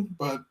insertion,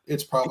 but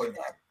it's probably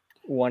not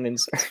one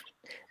insertion.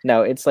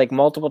 No, it's like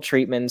multiple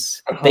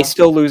treatments. They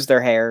still lose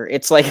their hair.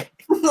 It's like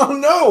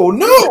no,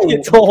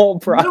 it's a whole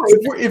process.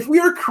 No, if we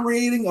are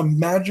creating a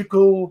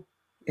magical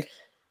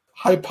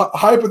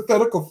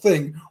hypothetical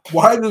thing,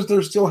 why does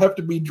there still have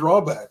to be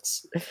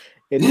drawbacks?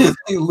 They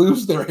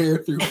lose their hair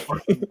through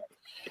fucking.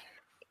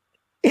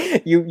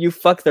 You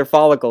fuck their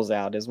follicles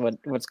out is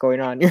what's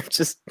going on. You're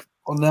just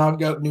well, now I've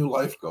got new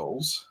life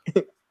goals.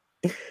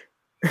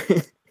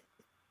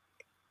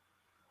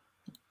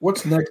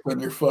 What's next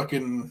on your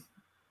fucking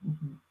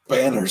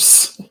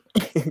banners?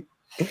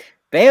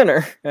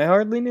 Banner? I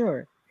hardly knew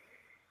her.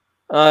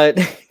 All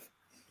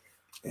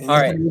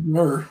right.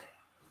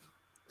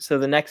 So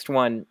the next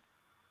one.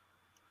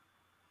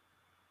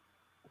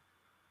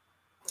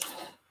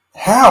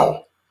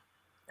 How?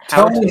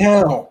 Tell me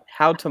how.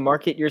 How to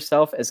market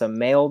yourself as a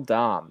male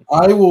dom.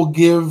 I will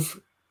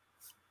give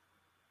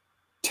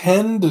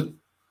 10 to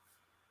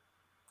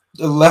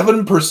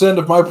 11%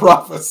 of my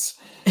profits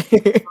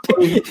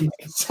to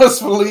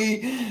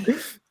successfully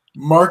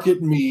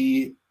market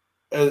me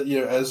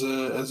as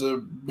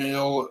a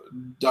male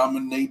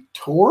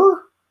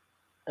dominator.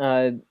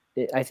 I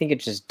think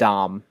it's just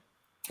dom.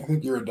 I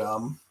think you're a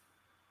dom.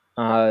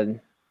 I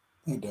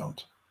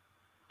don't.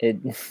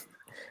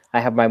 I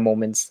have my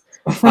moments.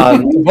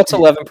 What's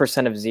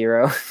 11% of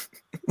 0?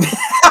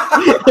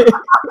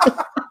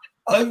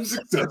 I'm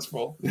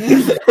successful.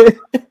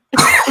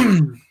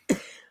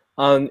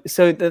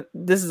 So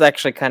this is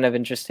actually kind of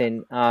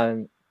interesting.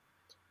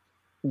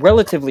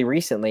 Relatively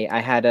recently, I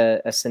had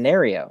a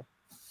scenario,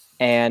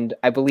 and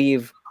I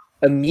believe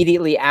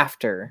immediately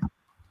after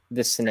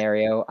this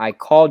scenario, I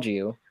called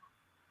you,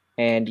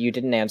 and you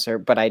didn't answer,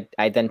 but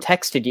I then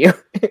texted you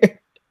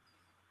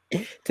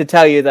to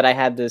tell you that I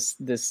had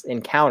this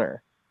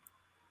encounter.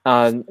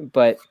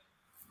 But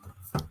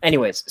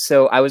anyways,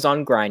 so I was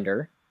on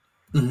Grindr,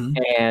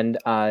 and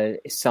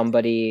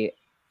somebody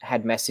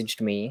had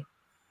messaged me,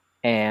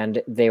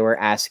 and they were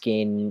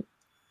asking,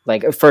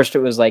 like, at first it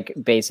was like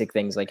basic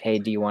things like, hey,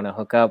 do you want to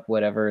hook up,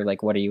 whatever,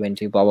 like, what are you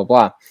into, blah blah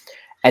blah.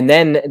 And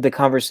then the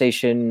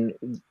conversation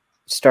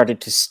started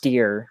to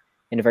steer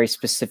in a very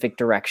specific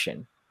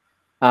direction.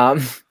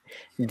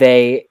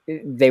 They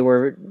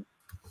were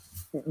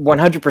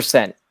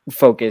 100%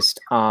 focused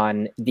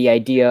on the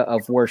idea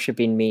of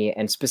worshiping me,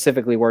 and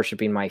specifically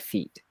worshiping my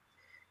feet.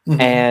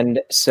 And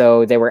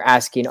so they were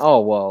asking, oh,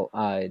 well,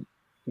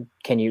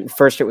 can you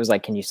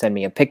send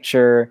me a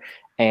picture?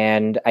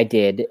 And I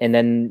did. And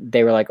then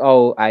they were like,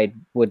 oh, I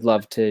would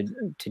love to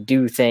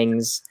do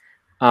things.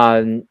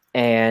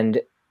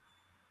 And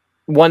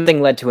one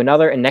thing led to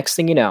another. And next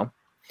thing you know,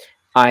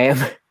 I am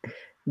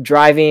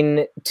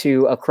driving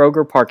to a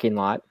Kroger parking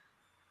lot.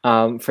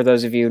 For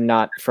those of you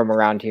not from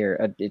around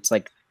here, it's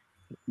like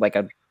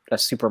a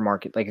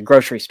supermarket, like a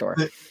grocery store.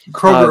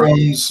 Kroger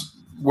owns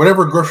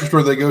whatever grocery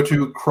store they go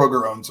to.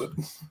 Kroger owns it.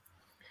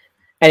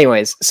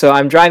 Anyways, so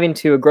I'm driving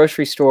to a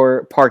grocery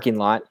store parking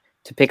lot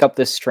to pick up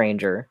this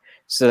stranger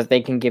so that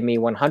they can give me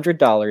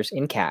 $100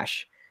 in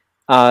cash.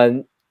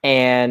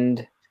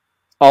 and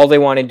all they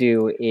want to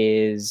do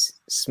is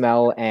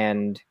smell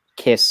and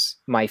kiss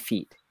my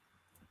feet.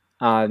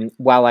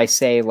 While I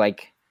say,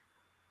 like,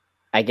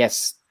 I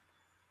guess,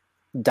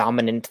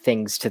 dominant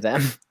things to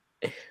them.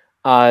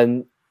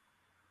 And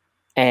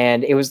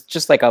it was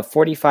just like a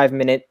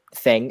 45-minute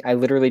thing. I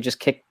literally just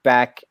kicked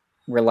back,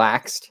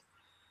 relaxed,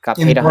 got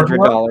paid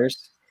 $100.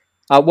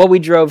 Well, we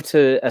drove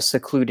to a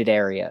secluded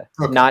area,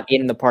 not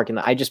in the parking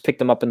lot. I just picked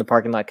them up in the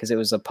parking lot because it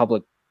was a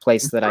public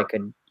place that I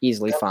could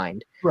easily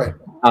find. Right.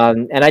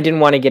 And I didn't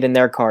want to get in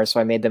their car, so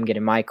I made them get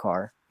in my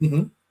car.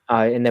 Mm-hmm.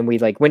 And then we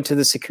like went to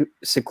the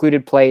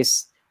secluded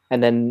place,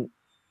 and then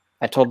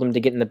I told them to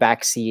get in the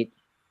back seat,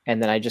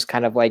 and then I just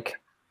kind of like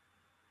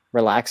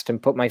relaxed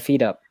and put my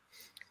feet up.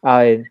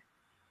 And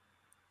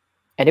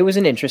it was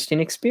an interesting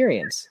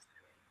experience.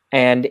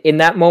 And in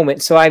that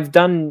moment, so I've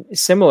done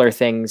similar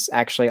things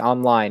actually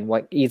online,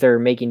 like either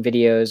making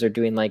videos or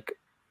doing like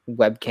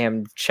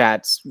webcam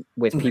chats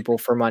with people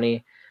for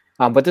money.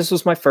 But this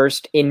was my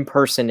first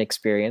in-person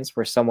experience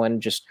where someone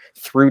just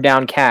threw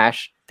down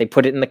cash. They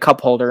put it in the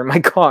cup holder in my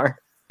car.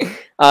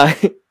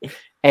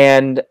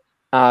 And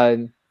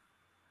it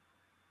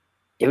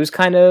was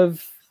kind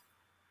of,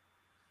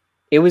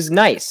 it was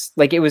nice.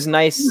 Like, it was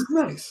nice. It was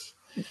nice.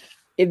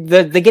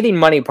 The getting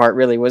money part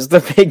really was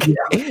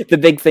the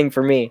big thing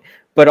for me.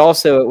 But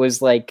also it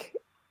was like,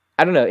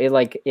 I don't know,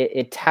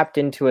 it tapped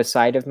into a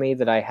side of me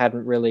that I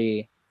hadn't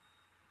really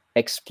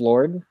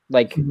explored.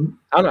 Like, I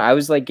don't know, I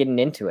was like getting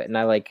into it, and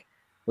I like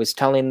was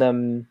telling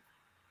them,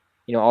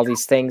 you know, all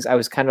these things. I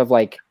was kind of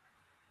like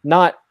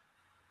not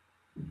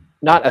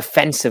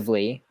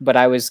offensively, but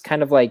I was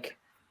kind of like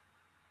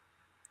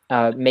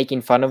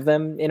making fun of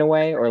them in a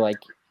way, or like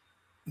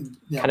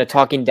kind of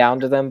talking down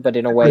to them, but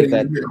in a way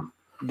that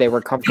they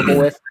were comfortable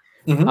with.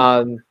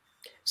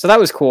 So that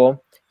was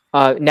cool.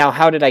 Now,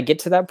 how did I get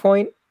to that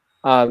point?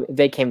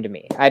 They came to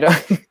me. I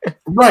don't.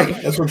 Right.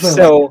 That's what I'm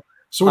saying.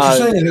 So what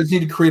you're saying is I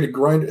need to create a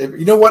Grindr.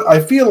 You know what?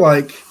 I feel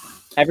like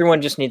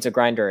everyone just needs a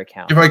Grindr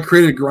account. If I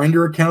created a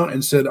Grindr account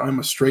and said I'm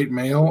a straight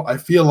male, I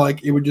feel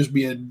like it would just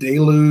be a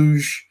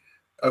deluge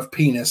of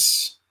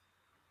penis.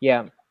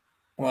 Yeah.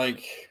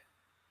 Like,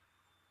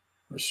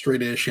 or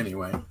straight-ish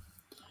anyway.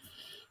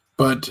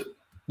 But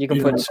you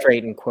can put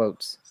straight in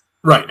quotes.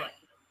 Right.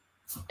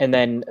 And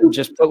then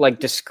just put like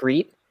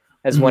discreet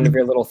as one of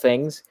your little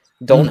things.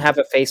 Don't have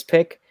a face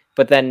pic,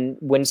 but then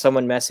when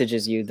someone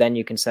messages you, then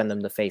you can send them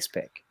the face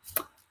pic.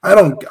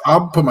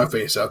 I'll put my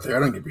face out there. I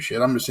don't give a shit.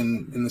 I'm just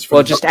in this.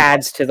 Well, it just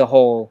adds to the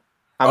whole,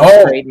 I'm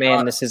a straight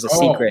man. This is a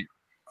secret.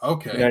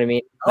 Okay. You know what I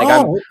mean? Like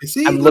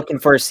I'm looking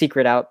for a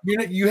secret out.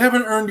 You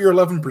haven't earned your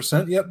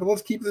 11% yet, but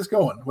let's keep this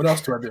going. What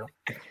else do I do?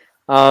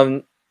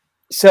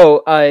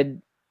 So I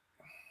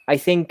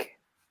think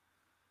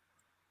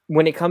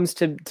when it comes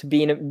to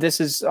being,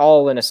 this is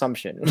all an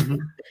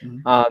assumption,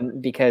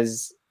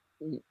 because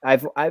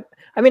I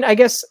mean, I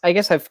guess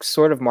I've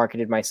sort of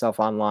marketed myself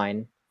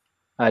online,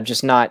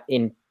 just not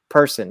in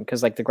person,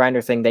 because like the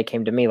Grindr thing, they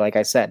came to me, like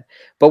I said.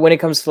 But when it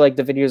comes to like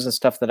the videos and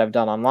stuff that I've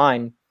done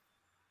online,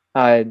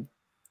 I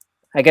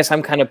guess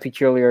I'm kind of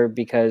peculiar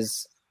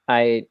because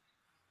I'm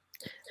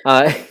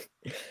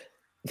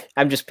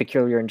just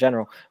peculiar in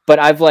general. But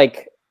I've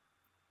like,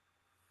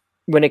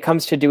 when it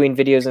comes to doing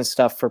videos and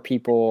stuff for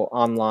people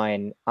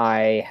online,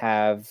 I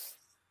have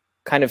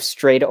kind of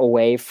strayed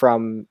away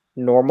from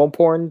normal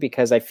porn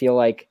because I feel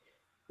like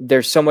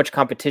there's so much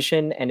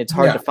competition and it's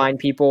hard to find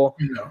people.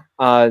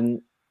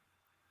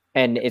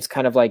 And it's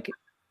kind of like,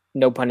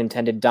 no pun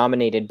intended,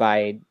 dominated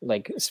by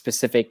like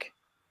specific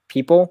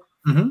people.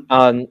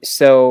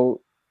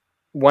 So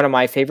one of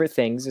my favorite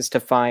things is to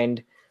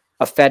find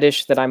a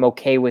fetish that I'm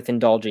okay with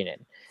indulging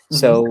in.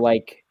 So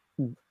like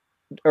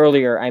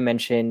earlier I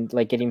mentioned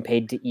like getting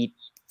paid to eat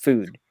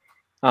food.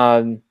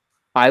 I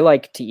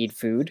like to eat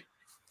food.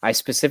 I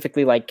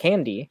specifically like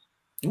candy.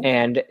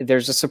 And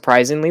there's a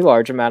surprisingly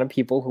large amount of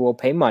people who will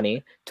pay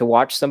money to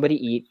watch somebody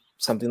eat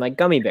something like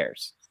gummy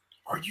bears.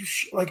 Are you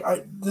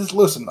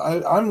listen,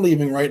 I'm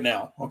leaving right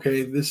now.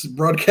 Okay. This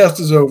broadcast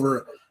is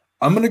over.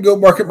 I'm going to go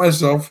market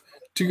myself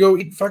to go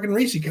eat fucking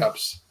Reese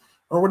cups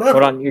or whatever.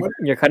 Hold on.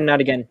 You're cutting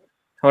out again.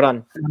 Hold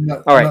on. I'm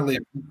not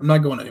leaving. I'm not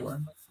going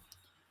anywhere.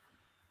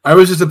 I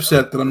was just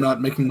upset that I'm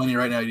not making money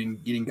right now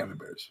eating gummy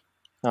bears.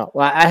 Oh,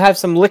 well, I have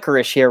some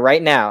licorice here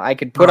right now. I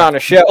could put on a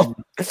show.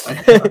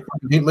 I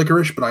hate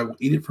licorice, but I will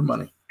eat it for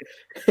money.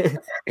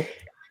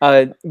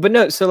 But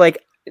no, so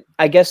like,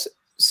 I guess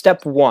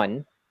step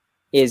one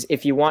is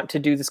if you want to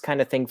do this kind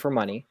of thing for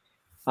money,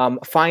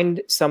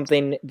 find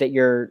something that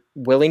you're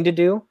willing to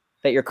do,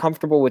 that you're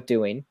comfortable with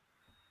doing.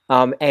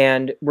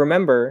 And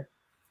remember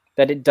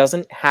that it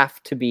doesn't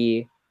have to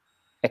be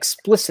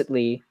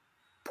explicitly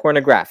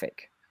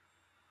pornographic.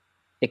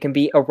 It can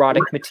be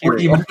erotic material. Or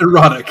even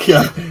erotic,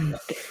 yeah.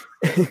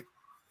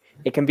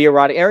 It can be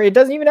erotic. Or it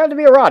doesn't even have to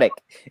be erotic.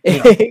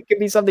 Yeah. It can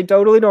be something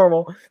totally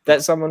normal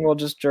that someone will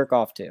just jerk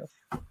off to.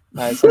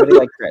 Somebody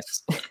like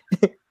Chris.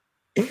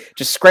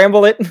 Just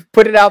scramble it,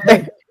 put it out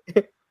there.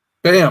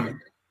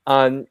 Bam.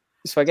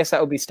 So I guess that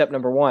would be step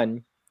number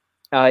one.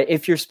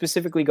 If you're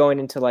specifically going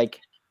into like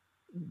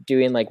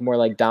doing like more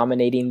like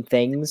dominating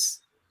things,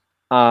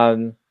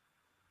 I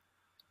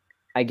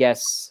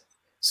guess.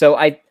 So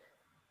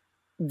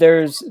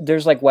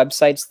there's like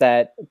websites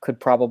that could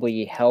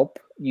probably help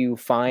you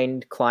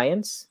find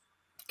clients.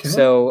 Okay.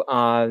 So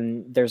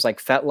there's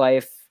like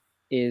FetLife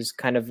is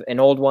kind of an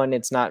old one.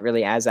 It's not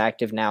really as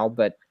active now,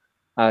 but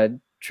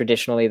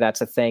traditionally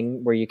that's a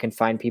thing where you can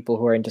find people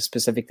who are into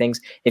specific things.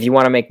 If you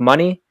want to make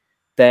money,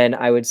 then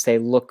I would say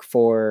look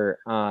for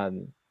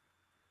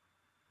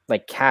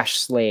like Cash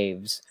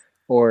Slaves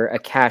or a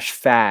Cash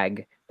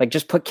Fag. Like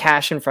just put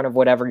cash in front of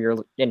whatever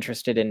you're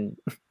interested in.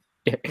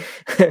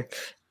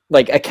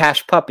 Like a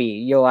Cash Puppy,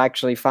 you'll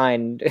actually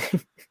find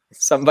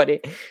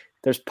somebody.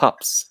 There's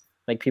pups,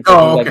 like people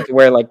who like to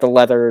wear like the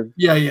leather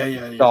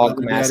dog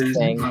leather mask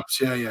thing.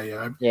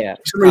 Yeah.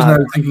 For some reason, I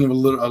was thinking of a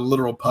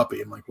literal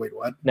puppy. I'm like, wait,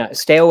 what? No,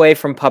 stay away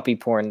from puppy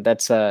porn.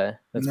 That's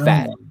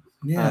bad.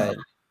 Yeah.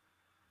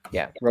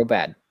 Real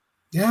bad.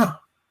 Yeah.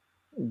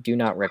 Do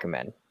not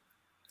recommend.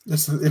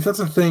 If that's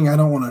a thing, I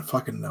don't want to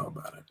fucking know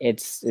about it.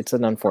 It's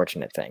an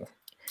unfortunate thing.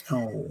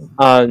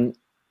 Oh.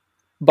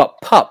 But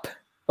pup.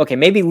 Okay,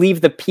 maybe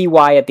leave the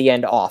PY at the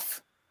end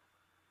off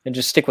and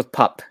just stick with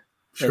pup.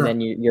 Sure. And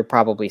then you're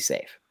probably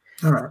safe.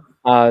 All right.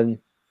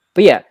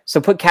 But yeah, so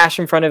put cash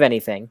in front of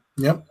anything.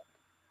 Yep.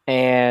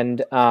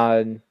 And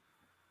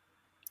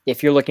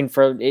if you're looking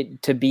for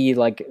it to be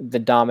like the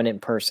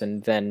dominant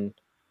person, then,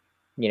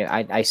 you know,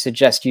 I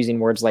suggest using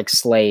words like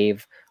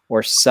slave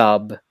or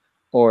sub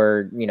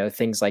or, you know,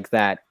 things like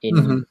that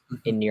in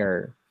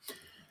your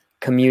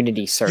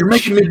community search. You're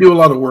making me do a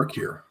lot of work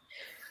here.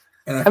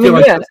 And I feel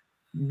like that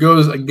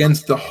goes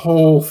against the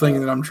whole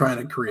thing that I'm trying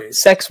to create.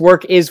 Sex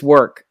work is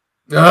work.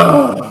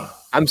 Ugh.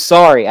 I'm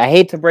sorry. I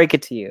hate to break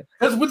it to you.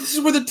 This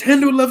is where the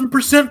 10 to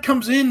 11%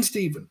 comes in,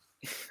 Stephen.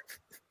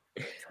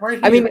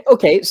 Right. I mean,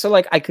 okay, so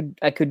like I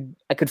could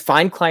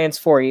find clients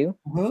for you.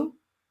 Mm-hmm.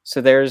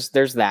 So there's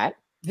that.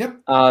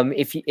 Yep.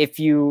 If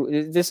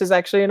you this is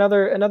actually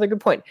another good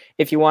point.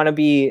 If you want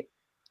to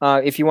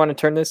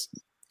turn this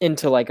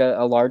into like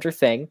a larger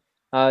thing,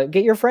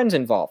 get your friends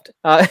involved.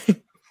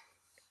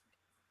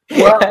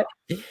 Well,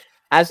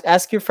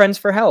 ask your friends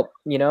for help.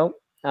 You know,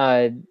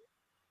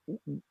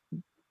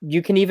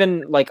 you can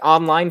even like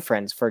online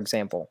friends, for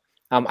example.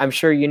 I'm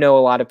sure you know a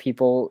lot of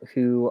people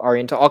who are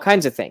into all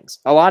kinds of things.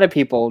 A lot of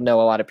people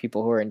know a lot of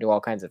people who are into all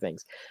kinds of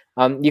things.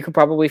 You could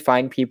probably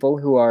find people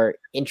who are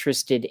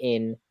interested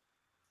in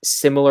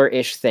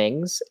similar-ish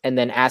things and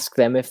then ask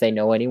them if they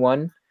know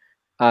anyone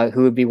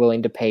who would be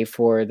willing to pay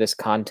for this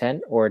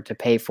content or to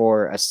pay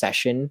for a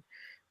session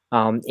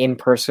in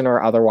person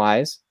or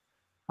otherwise,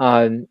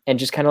 and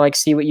just kind of like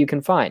see what you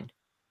can find.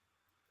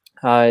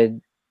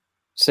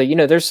 So, you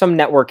know, there's some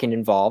networking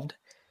involved.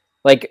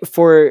 Like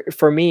for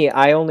me,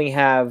 I only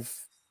have,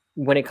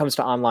 when it comes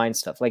to online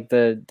stuff, like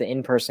the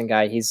in-person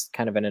guy, he's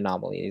kind of an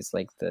anomaly. He's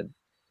like the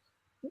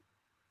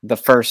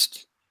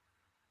first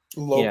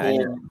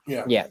local,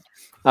 yeah.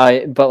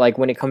 But like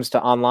when it comes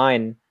to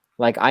online,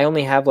 like I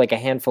only have like a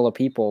handful of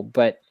people,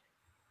 but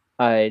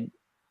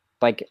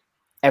like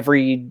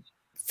every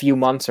few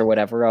months or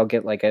whatever, I'll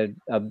get like a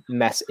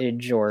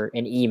message or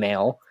an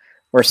email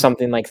or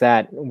something like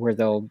that where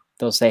they'll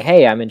say,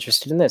 hey, I'm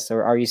interested in this,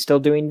 or are you still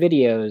doing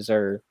videos,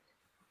 or,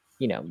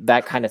 you know,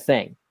 that kind of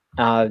thing.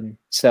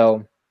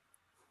 So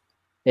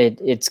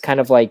it's kind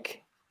of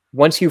like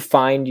once you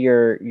find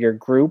your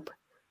group,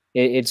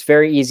 it's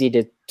very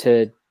easy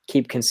to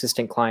keep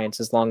consistent clients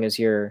as long as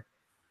you're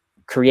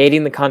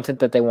creating the content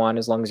that they want,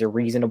 as long as you're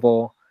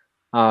reasonable.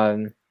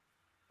 I'm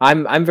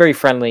very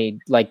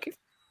friendly, like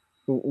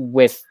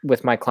with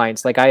my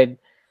clients. Like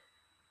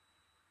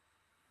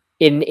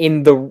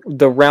in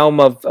the realm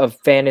of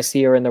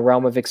fantasy or in the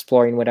realm of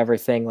exploring whatever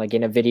thing, like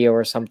in a video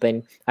or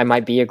something, I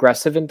might be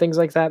aggressive and things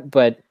like that.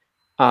 But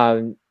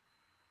you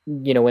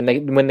know, when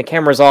the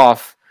camera's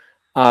off,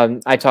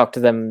 I talk to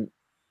them,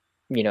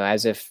 you know,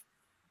 as if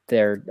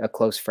they're a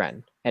close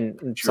friend.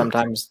 And Sure.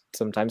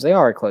 sometimes they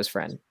are a close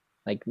friend.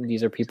 Like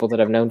these are people that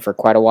I've known for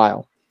quite a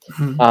while.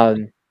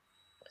 Mm-hmm.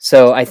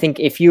 So I think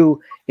if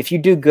you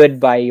do good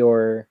by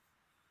your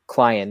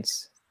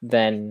clients,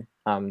 then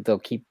they'll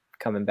keep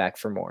coming back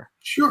for more.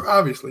 Sure,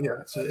 obviously,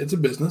 yeah. It's a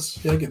business.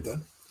 Yeah, I get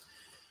that.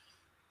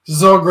 This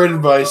is all great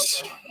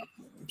advice.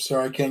 I'm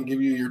sorry I can't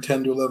give you your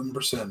 10 to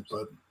 11%,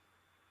 but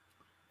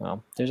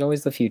well, there's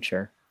always the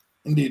future.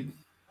 Indeed.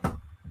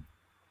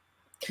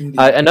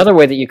 Another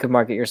way that you could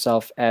market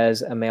yourself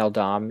as a male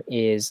dom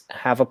is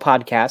have a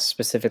podcast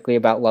specifically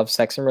about love,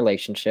 sex, and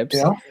relationships.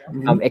 Yeah.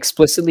 Mm-hmm.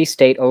 Explicitly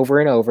state over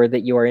and over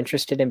that you are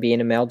interested in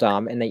being a male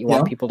dom and that you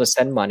want people to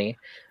send money.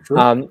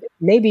 Sure.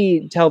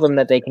 Maybe tell them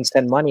that they can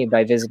send money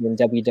by visiting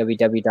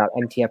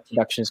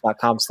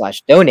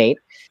www.mtfproductions.com/donate.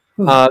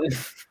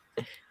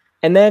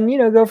 And then, you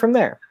know, go from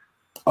there.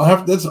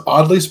 That's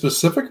oddly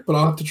specific, but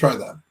I'll have to try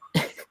that.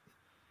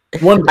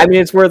 I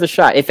mean, it's worth a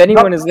shot. If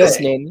anyone is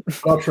listening,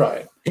 I'll try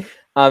it.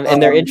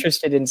 And they're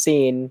interested in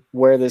seeing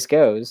where this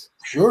goes,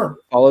 sure,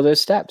 follow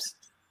those steps.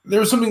 There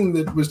was something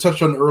that was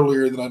touched on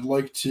earlier that I'd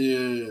like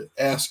to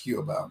ask you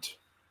about.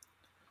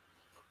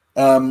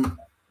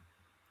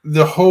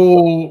 The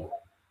whole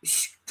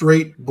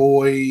straight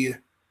boy,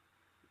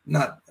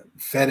 not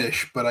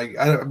fetish, but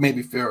I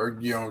maybe fair,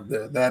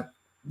 that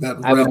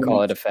I would realm.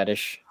 call it a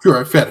fetish.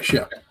 Sure, a fetish,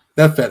 yeah,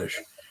 that fetish.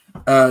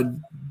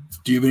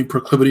 Do you have any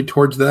proclivity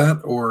towards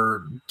that,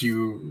 or do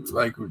you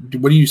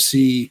what do you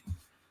see?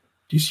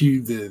 Do you see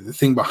the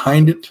thing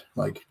behind it?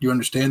 Like, do you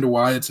understand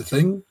why it's a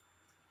thing?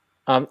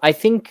 I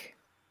think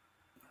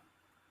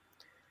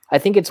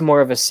it's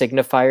more of a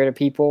signifier to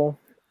people.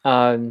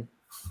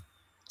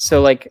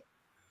 So like,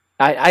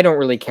 I don't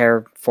really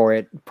care for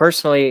it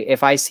personally.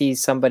 If I see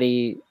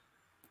somebody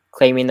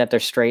claiming that they're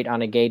straight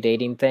on a gay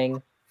dating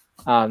thing,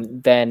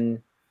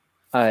 then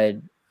I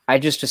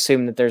just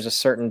assume that there's a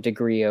certain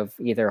degree of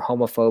either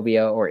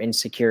homophobia or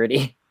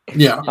insecurity.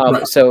 Yeah.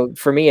 Right. So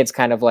for me, it's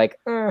kind of like,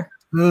 yeah.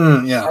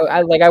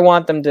 I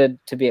want them to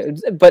be,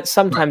 but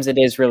sometimes it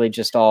is really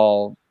just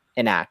all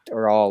an act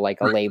or all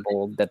like a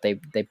label that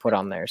they put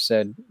on there.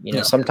 So,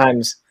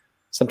 sometimes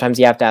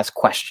you have to ask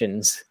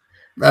questions.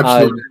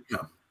 Absolutely.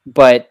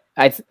 But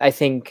I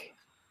think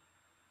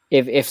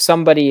if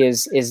somebody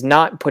is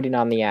not putting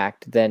on the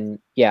act, then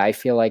yeah, I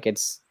feel like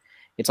it's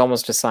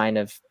almost a sign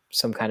of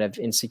some kind of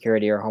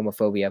insecurity or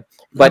homophobia.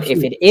 But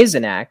if it is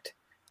an act,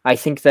 I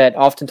think that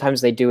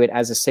oftentimes they do it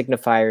as a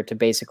signifier to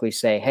basically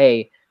say,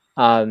 hey,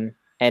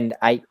 and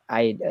I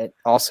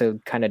also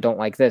kind of don't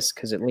like this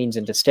because it leans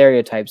into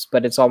stereotypes,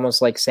 but it's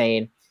almost like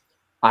saying,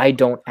 I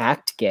don't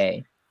act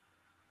gay.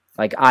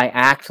 Like, I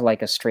act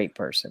like a straight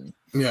person.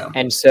 Yeah.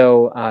 And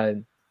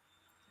so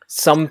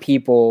some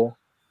people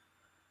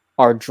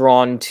are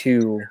drawn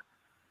to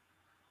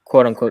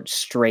quote unquote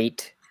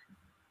straight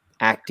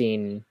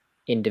acting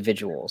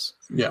individuals.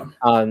 Yeah.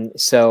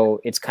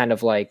 So it's kind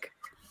of like,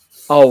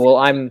 oh,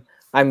 well,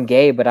 I'm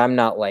gay, but I'm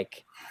not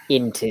like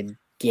into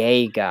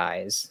gay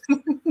guys.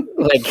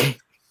 Like,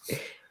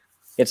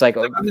 it's like,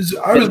 I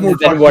was more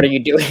then what are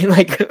you doing?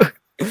 Like,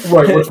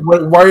 right?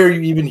 Why are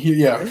you even here?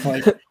 Yeah,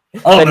 like,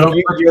 I don't know.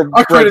 You're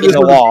breaking the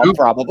law,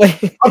 probably.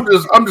 I'm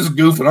just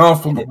goofing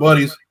off with my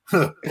buddies.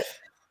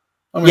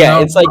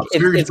 It's like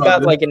it's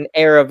got like an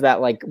air of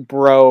that like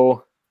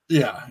bro.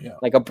 Yeah.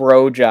 Like a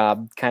bro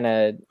job kind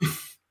of.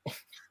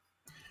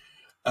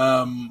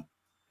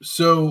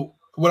 So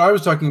what I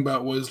was talking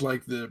about was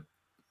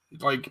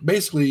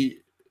basically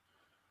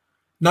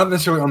not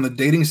necessarily on the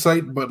dating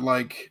site, but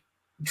like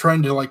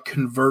trying to like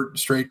convert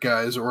straight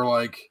guys, or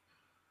like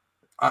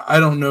I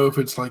don't know if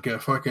it's like a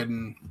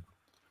fucking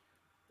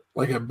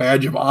like a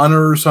badge of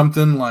honor or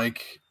something,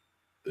 like.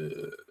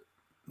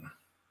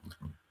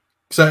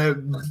 So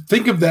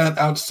think of that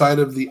outside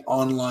of the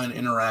online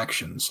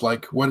interactions.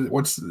 Like what?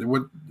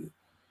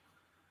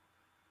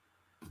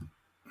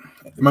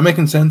 Am I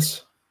making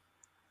sense?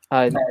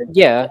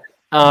 Yeah.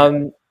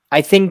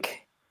 I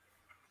think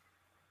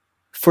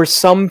for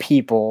some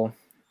people,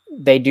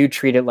 they do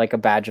treat it like a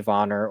badge of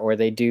honor, or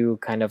they do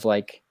kind of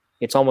like,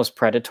 it's almost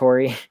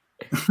predatory.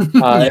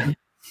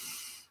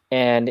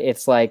 And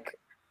it's like,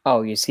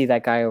 oh, you see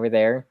that guy over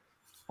there?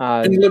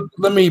 And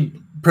let me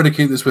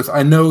predicate this with,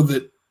 I know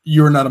that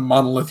you're not a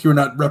monolith. You're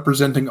not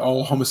representing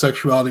all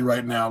homosexuality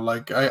right now.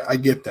 Like, I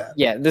get that.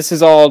 Yeah, this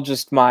is all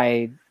just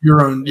my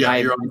own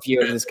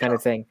view of this kind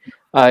of thing.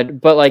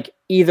 But like,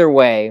 either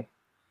way,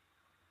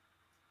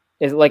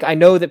 is like, I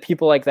know that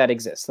people like that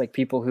exist. Like,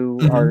 people who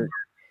are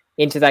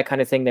into that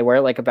kind of thing. They wear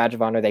it like a badge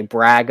of honor. They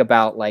brag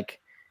about like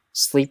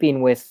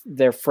sleeping with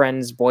their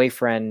friend's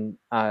boyfriend,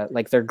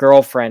 like their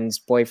girlfriend's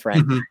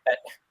boyfriend.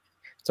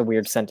 It's a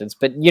weird sentence,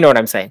 but you know what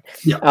I'm saying.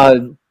 Yeah.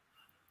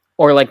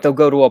 Or like they'll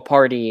go to a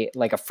party,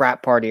 like a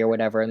frat party or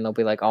whatever, and they'll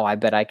be like, oh, I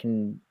bet I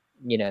can,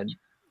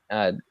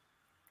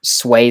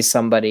 sway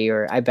somebody,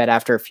 or I bet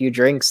after a few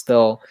drinks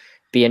they'll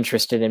be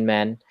interested in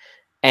men.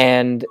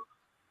 And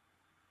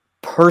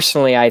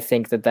personally, I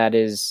think that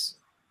is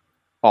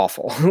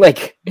awful.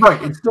 Like, right,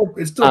 it's still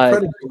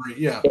predatory.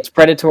 Yeah, it's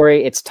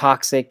predatory. It's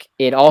toxic.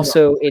 It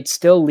also it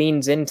still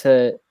leans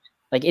into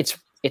like it's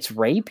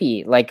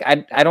rapey. Like,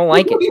 I don't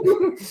like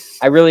it.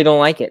 I really don't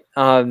like it.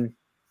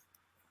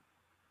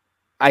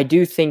 I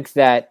do think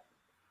that,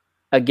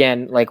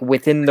 again, like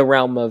within the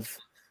realm of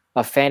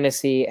a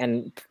fantasy,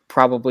 and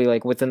probably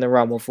like within the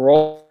realm of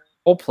role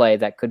play,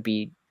 that could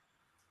be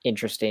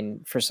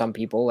interesting for some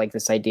people. Like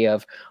this idea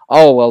of,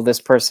 oh, well,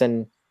 this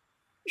person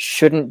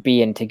shouldn't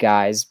be into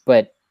guys,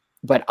 but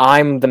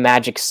I'm the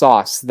magic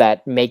sauce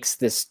that makes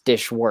this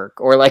dish work,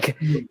 or like,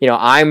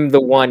 I'm the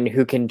one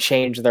who can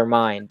change their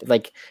mind.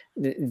 Like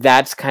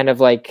that's kind of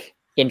like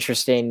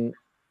interesting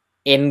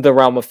in the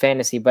realm of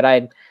fantasy.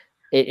 But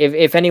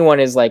if anyone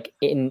is like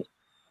in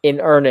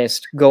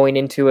earnest going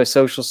into a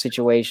social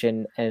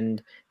situation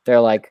and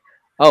they're like,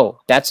 oh,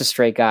 that's a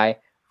straight guy,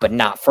 but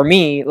not for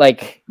me,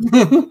 like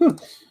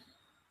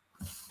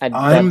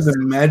I'm the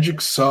magic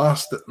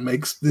sauce that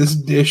makes this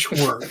dish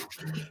work.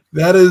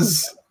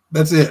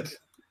 That's it.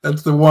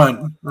 That's the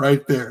one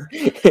right there.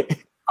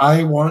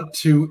 I want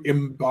to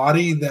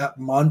embody that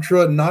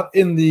mantra, not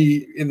in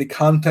the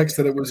context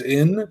that it was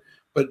in,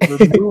 but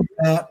remove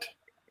that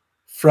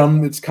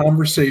from its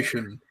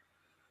conversation.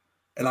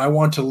 And I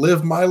want to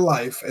live my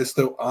life as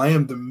though I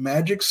am the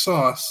magic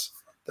sauce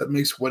that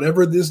makes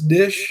whatever this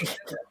dish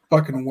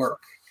fucking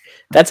work.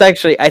 That's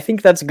actually, I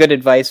think that's good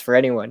advice for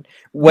anyone.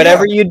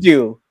 Whatever you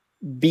do,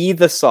 be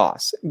the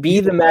sauce. Be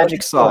the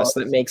magic sauce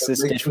that makes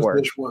this dish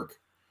work.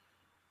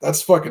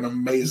 That's fucking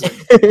amazing.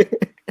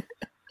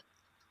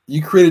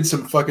 You created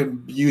some fucking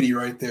beauty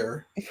right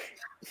there.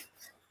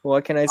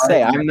 What can I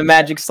say? I'm the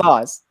magic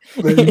sauce.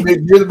 You're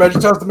the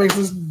magic sauce that makes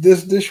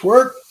this dish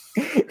work?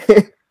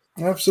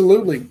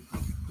 Absolutely.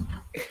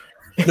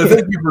 No,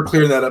 thank you for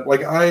clearing that up.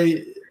 Like,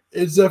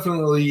 it's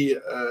definitely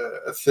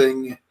a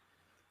thing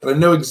that I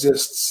know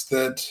exists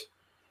that,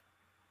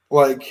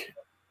 like,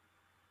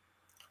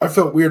 I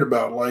felt weird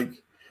about. Like,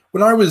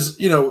 when I was,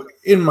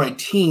 in my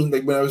teen,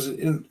 like when I was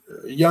a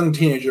young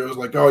teenager, I was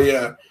like, oh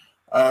yeah,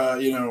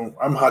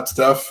 I'm hot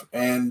stuff,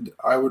 and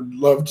I would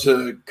love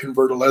to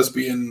convert a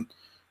lesbian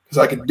because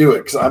I could do it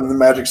because I'm the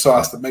magic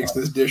sauce that makes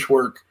this dish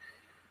work.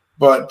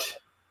 But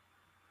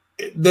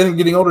then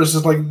getting older, it's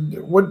just like,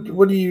 what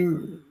do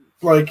you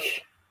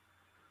like?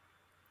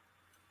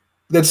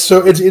 That's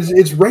so it's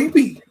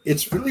rapey.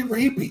 It's really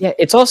rapey. Yeah,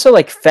 it's also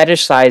like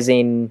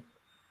fetishizing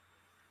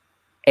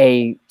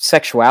a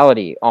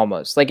sexuality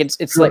almost. Like it's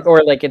sure. Like,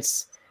 or like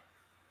it's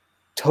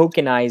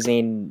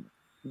tokenizing.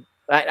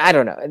 I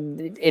don't know.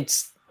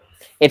 It's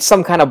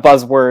some kind of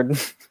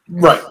buzzword.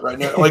 Right.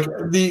 Now, like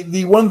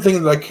the one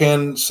thing that I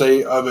can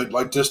say of it,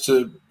 like just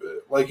to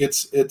like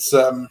it's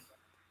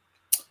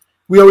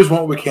we always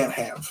want what we can't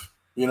have,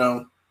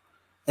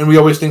 and we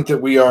always think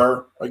that we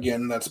are,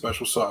 again, that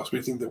special sauce.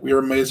 We think that we are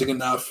amazing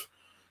enough.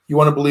 You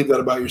want to believe that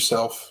about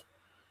yourself.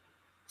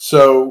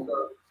 So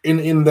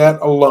in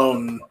that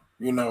alone,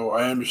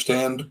 I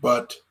understand,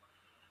 but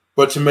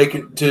to make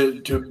it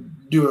to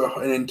do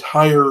an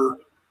entire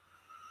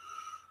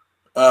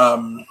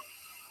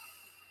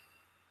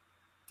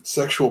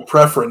sexual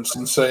preference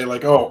and say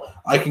like, oh,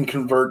 I can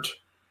convert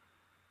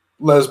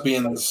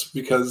lesbians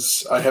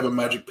because I have a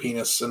magic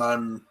penis and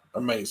I'm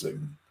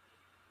amazing.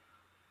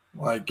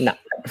 Like, no.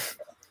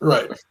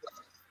 Right.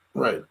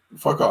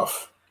 Fuck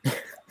off.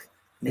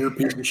 You're a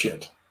piece of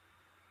shit.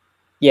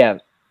 Yeah.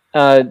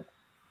 There's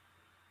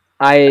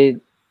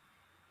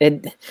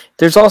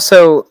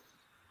also,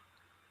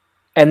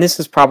 and this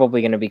is probably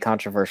going to be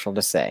controversial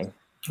to say.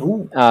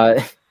 Ooh.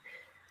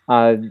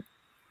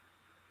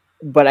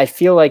 But I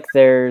feel like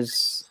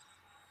this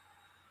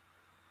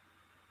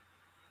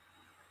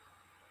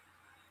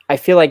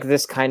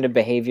kind of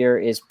behavior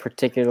is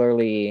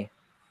particularly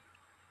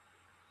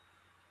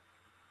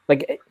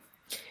like,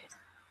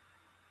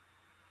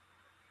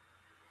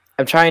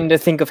 I'm trying to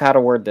think of how to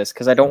word this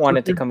because I don't want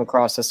it to come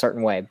across a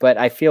certain way, but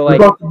I feel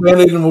like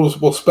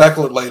we'll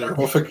speculate later.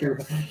 We'll figure.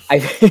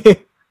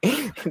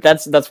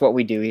 That's what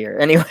we do here,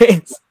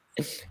 anyways.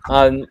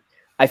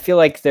 I feel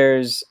like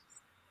there's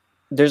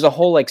a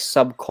whole like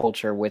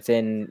subculture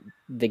within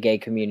the gay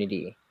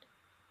community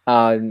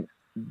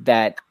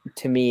that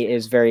to me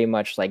is very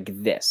much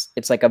like this.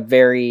 It's like a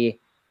very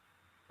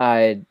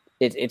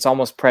it's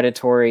almost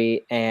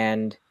predatory,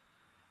 and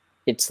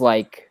it's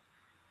like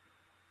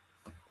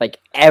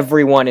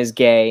everyone is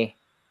gay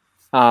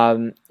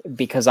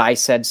because I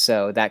said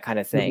so, that kind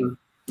of thing.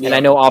 Mm-hmm. Yeah. And I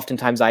know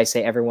oftentimes I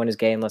say everyone is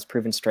gay unless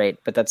proven straight,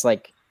 but that's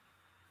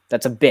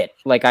a bit.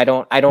 Like I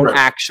don't right.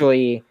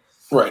 actually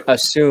right.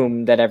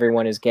 assume that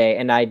everyone is gay,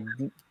 and I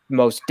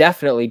most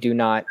definitely do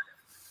not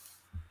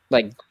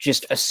like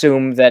just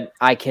assume that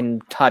I can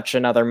touch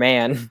another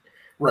man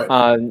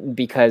right.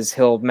 Because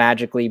he'll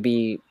magically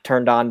be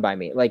turned on by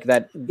me. Like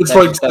that. It's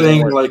like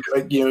saying work.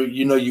 Like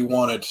you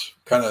want it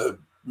kind of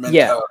mentality.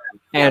 Yeah.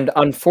 And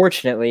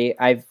unfortunately,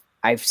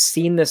 I've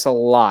seen this a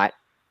lot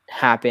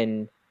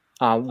happen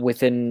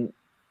within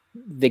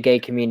the gay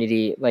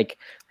community. Like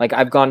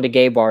I've gone to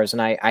gay bars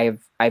and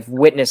I've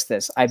witnessed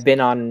this. I've been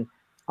on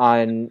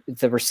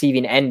the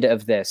receiving end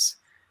of this,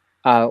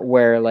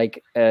 where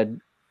like a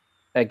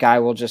guy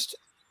will just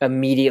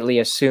immediately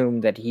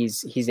assume that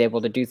he's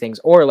able to do things,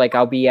 or like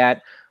I'll be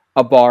at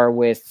a bar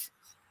with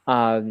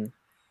a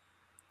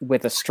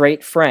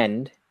straight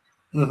friend,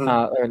 mm-hmm.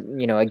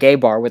 Or a gay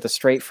bar with a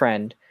straight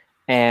friend.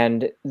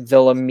 And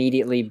they'll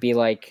immediately be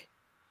like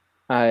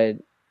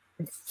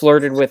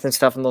flirted with and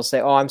stuff, and they'll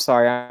say, "Oh, I'm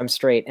sorry, I'm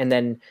straight." And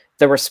then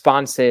the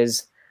response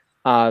is,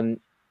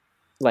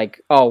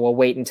 like, "Oh, well,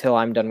 wait until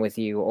I'm done with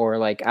you," or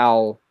like,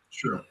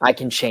 I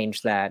can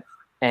change that."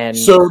 And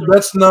so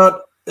it's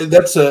not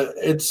just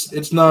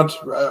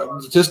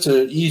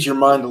to ease your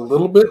mind a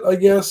little bit, I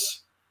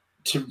guess.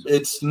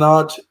 It's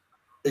not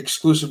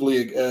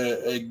exclusively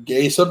a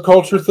gay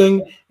subculture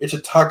thing. It's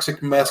a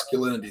toxic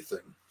masculinity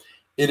thing.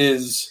 It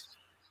is.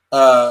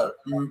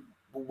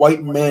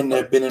 White men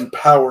have been in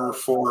power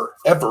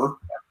forever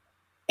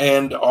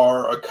and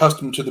are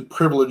accustomed to the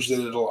privilege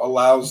that it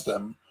allows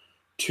them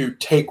to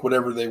take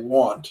whatever they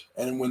want.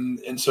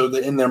 And so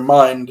in their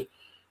mind,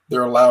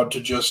 they're allowed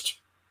to just,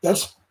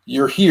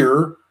 you're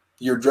here,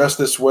 you're dressed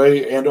this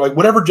way, and like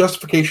whatever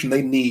justification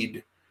they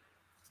need,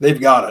 they've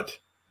got it.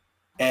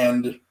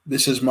 And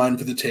this is mine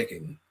for the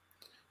taking.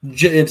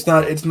 It's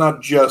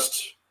not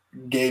just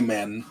gay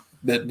men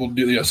that will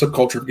do,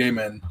 subculture of gay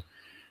men.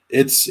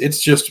 It's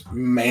just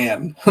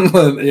man,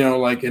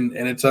 like and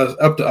it's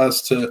up to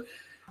us to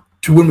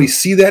when we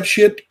see that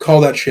shit,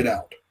 call that shit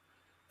out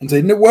and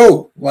say, no,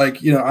 whoa,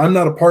 like I'm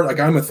not a part. Like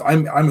I'm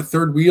a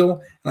third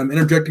wheel, and I'm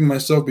interjecting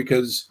myself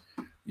because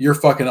you're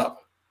fucking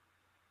up.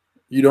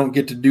 You don't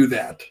get to do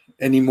that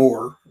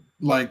anymore.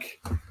 Like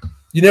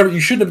you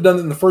shouldn't have done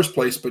it in the first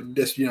place, but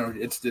just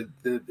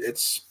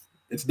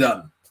it's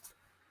done.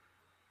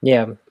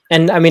 Yeah,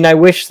 and I mean, I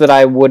wish that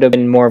I would have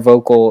been more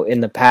vocal in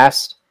the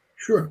past.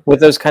 Sure. With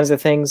those kinds of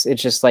things,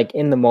 it's just like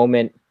in the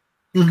moment,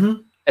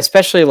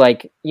 especially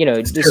like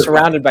just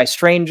surrounded by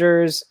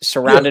strangers,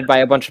 surrounded by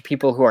a bunch of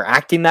people who are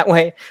acting that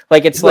way.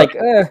 Like it's like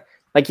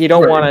you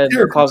don't want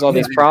to cause all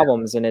these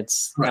problems, and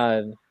it's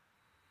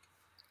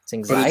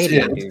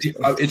anxiety.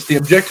 It's the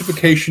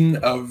objectification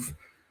of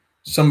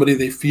somebody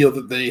they feel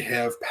that they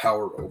have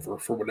power over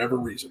for whatever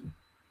reason.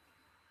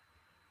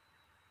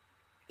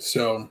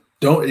 So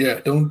don't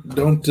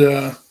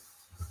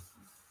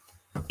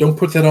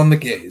put that on the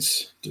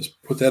gays.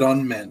 Just put that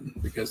on men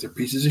because they're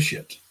pieces of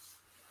shit.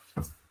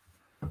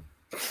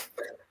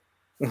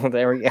 Well,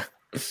 there we go.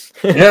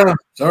 Yeah,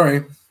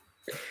 sorry.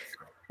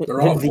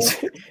 They're awful.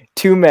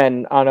 Two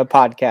men on a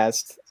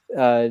podcast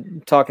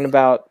talking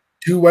about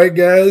two white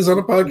guys on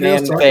a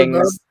podcast talking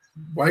about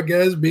white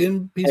guys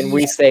being pieces and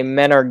we say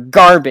men are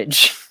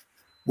garbage.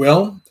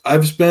 Well,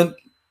 I've spent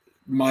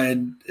my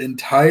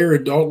entire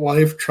adult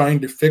life trying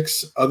to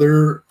fix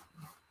other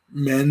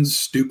men's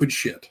stupid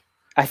shit.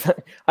 I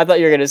thought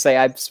you were going to say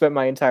I've spent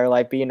my entire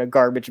life being a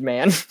garbage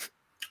man.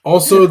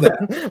 Also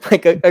that.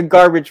 Like a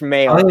garbage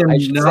male. I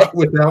am not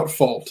without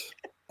fault.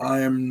 I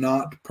am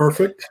not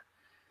perfect.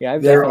 Yeah,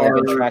 I've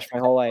definitely been trashed my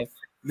whole life.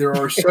 There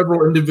are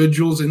several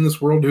individuals in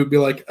this world who'd be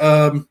like,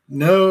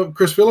 no,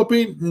 Chris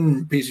Philippi,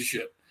 piece of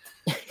shit.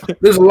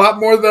 There's a lot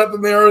more of that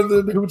than there are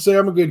who would say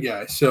I'm a good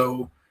guy.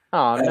 So.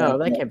 Oh, no,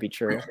 that can't be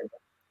true.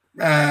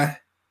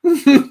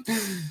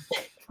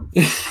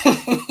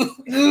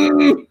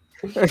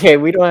 Okay,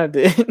 we don't have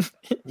to.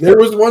 There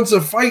was once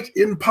a fight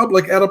in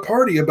public at a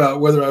party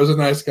about whether I was a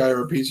nice guy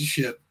or a piece of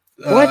shit.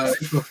 What?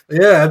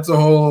 Yeah, it's a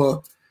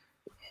whole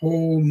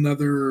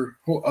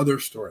other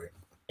story.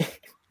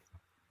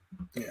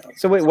 Yeah.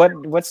 So wait,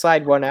 what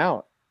side won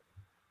out?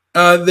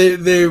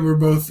 They were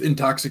both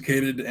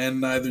intoxicated and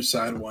neither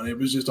side won. It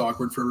was just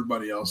awkward for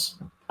everybody else.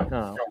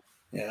 Oh.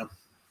 Yeah.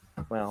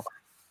 Well,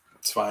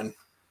 it's fine.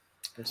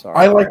 I'm sorry.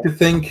 I like to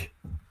think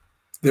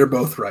they're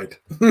both right.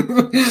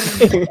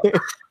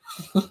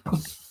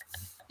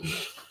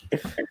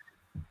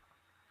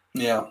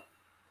 Yeah.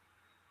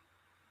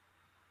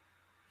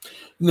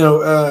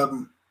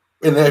 No,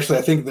 and actually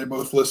I think they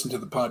both listen to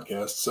the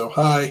podcast, so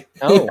hi.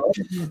 Oh.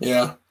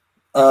 Yeah.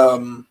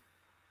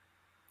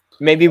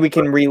 Maybe we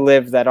can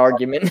relive that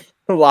argument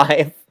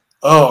live.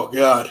 Oh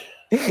God.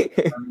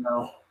 I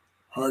know.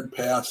 Hard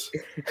pass.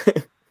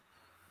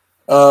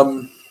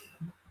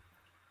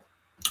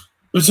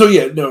 So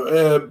yeah,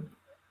 no,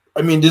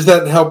 I mean, does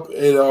that help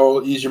at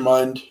all ease your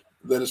mind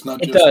that it's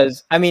not It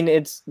does. I mean,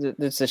 it's a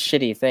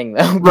shitty thing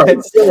though. Right.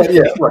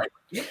 Yeah, right.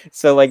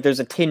 So like there's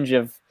a tinge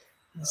of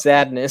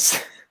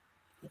sadness.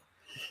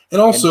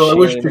 And also I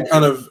wish to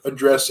kind of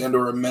address and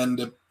or amend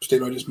a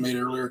statement I just made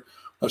earlier.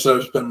 I said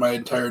I've spent my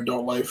entire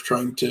adult life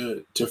trying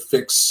to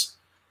fix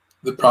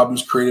the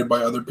problems created by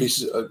other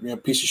piece of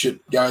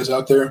shit guys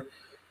out there.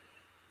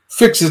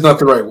 Fix is not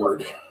the right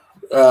word.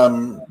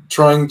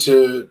 Trying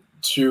to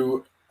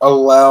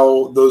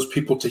allow those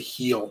people to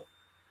heal,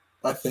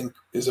 I think,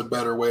 is a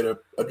better way to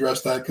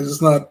address that, because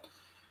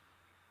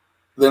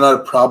they're not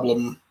a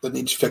problem that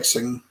needs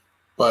fixing,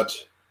 but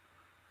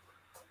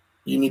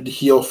you need to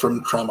heal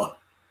from trauma.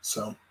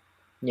 So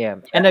yeah,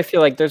 and I feel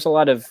like there's a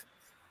lot of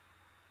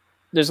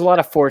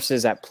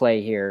forces at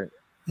play here,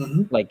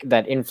 like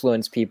that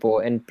influence people,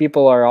 and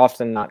people are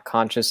often not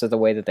conscious of the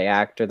way that they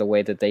act or the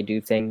way that they do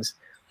things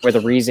or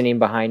the reasoning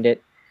behind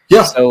it.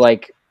 Yeah. So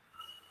like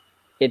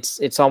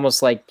it's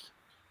almost like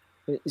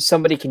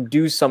somebody can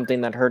do something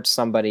that hurts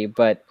somebody,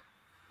 but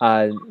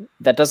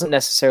that doesn't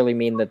necessarily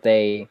mean that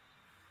they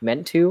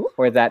meant to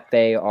or that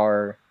they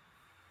are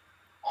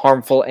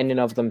harmful in and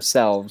of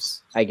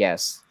themselves, I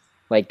guess.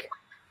 Like,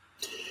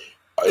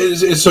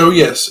 so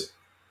yes,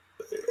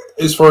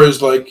 as far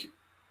as like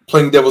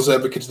playing devil's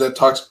advocate to that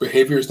toxic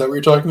behavior, is that what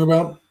you're talking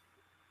about?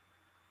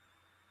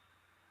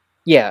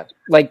 Yeah,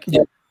 like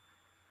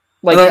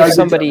if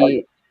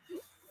somebody.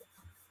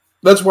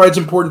 That's why it's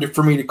important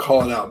for me to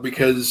call it out,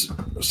 because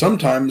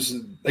sometimes,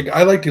 like,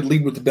 I like to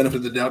lead with the benefit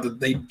of the doubt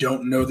that they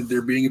don't know that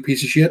they're being a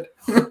piece of shit.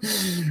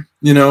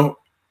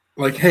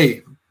 Like,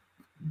 hey,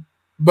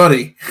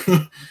 buddy,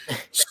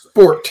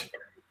 sport.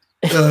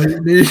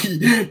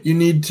 You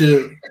need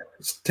to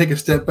take a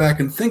step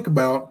back and think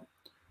about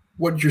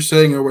what you're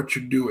saying or what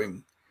you're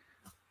doing.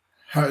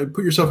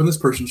 Put yourself in this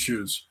person's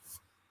shoes.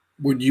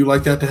 Would you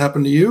like that to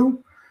happen to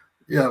you?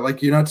 Yeah,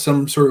 like you're not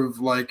some sort of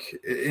like,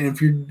 and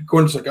if you're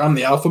going to like, I'm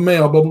the alpha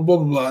male, blah, blah, blah,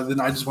 blah, blah, then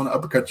I just want to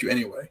uppercut you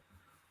anyway.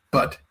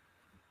 But,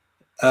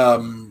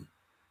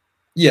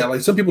 yeah,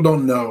 like some people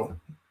don't know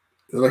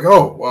They're like,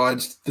 oh, well,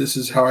 this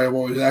is how I've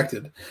always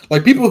acted.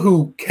 Like people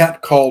who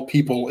catcall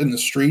people in the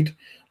street,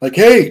 like,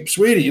 hey,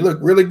 sweetie, you look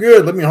really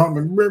good. Let me honk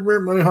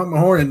my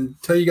horn and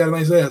tell you got a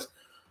nice ass.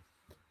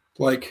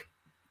 Like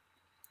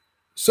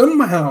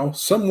somehow,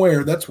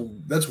 somewhere, that's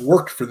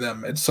worked for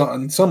them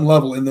on some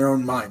level in their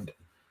own mind.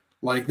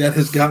 Like that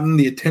has gotten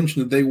the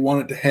attention that they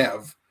want it to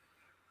have.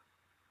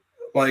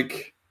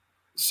 Like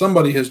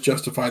somebody has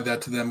justified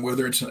that to them,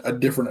 whether it's a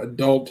different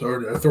adult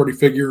or authority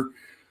figure.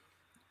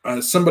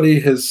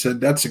 Somebody has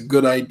said that's a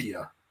good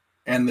idea,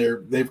 and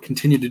they've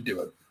continued to do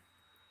it.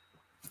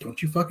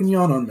 Don't you fucking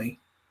yawn on me.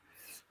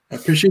 I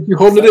appreciate you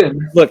holding it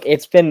in. Look,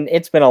 it's been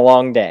a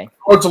long day.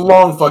 Oh, it's a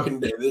long fucking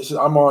day.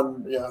 I'm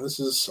on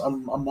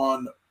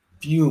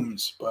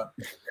fumes, but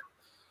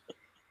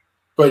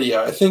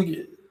yeah, I think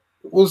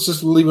we'll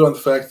just leave it on the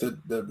fact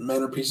that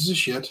men are pieces of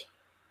shit.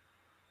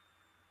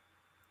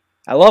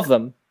 I love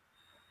them.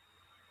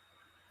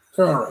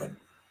 They're all right,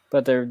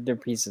 but they're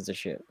pieces of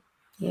shit.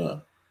 Yeah.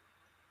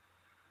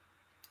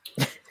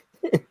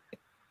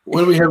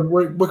 What do we have?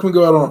 What can we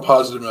go out on a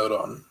positive note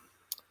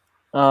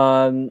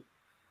on?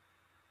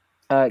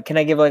 Can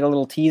I give like a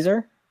little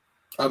teaser?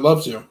 I'd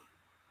love to.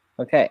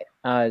 Okay.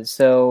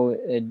 So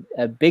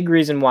a big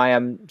reason why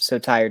I'm so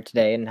tired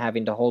today and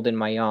having to hold in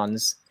my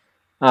yawns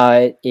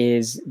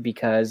is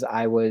because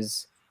I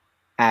was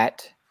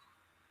at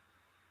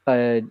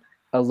a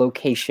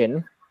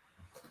location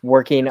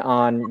working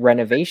on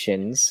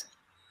renovations,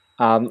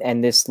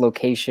 and this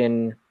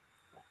location,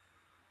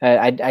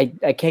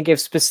 I can't give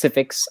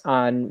specifics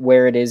on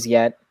where it is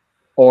yet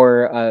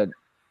or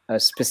a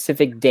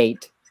specific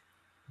date,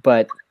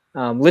 but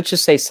let's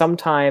just say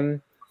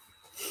sometime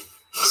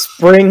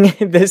spring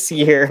this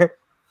year.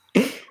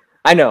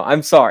 I know,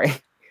 I'm sorry.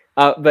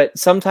 But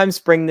sometime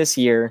spring this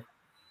year,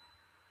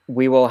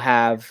 we will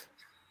have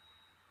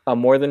a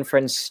More Than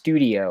Friends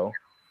studio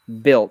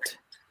built.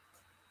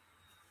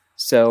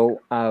 So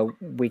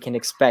we can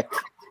expect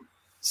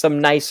some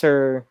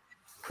nicer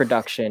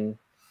production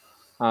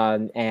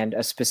and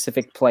a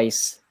specific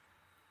place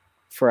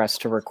for us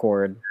to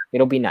record.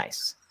 It'll be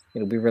nice.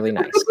 It'll be really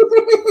nice.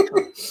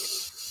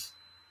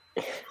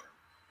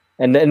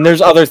 And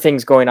there's other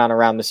things going on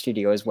around the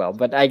studio as well,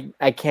 but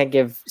I can't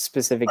give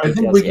specific details.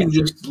 I think we can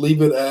just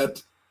leave it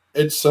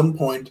at some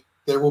point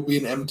there will be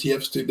an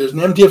MTF studio. There's an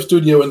MTF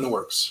studio in the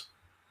works.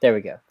 There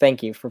we go.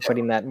 Thank you for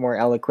putting that more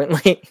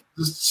eloquently.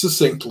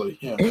 Succinctly,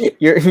 yeah.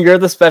 You're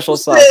the special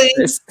sauce.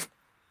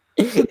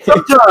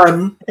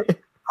 Sometime,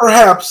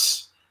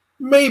 perhaps,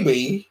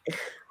 maybe.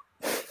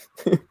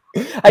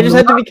 I just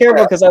had to be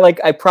careful because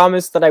I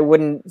promised that I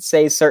wouldn't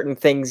say certain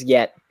things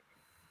yet.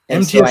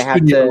 And MTF so I have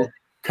studio to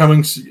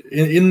coming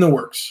in the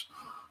works.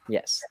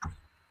 Yes.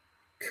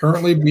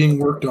 Currently being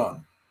worked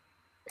on.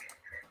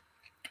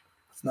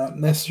 It's not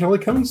necessarily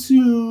coming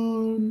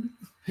soon.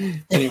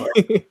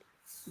 Anyway.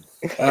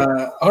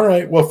 All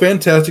right. Well,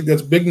 fantastic.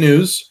 That's big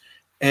news.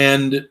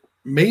 And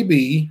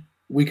maybe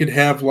we could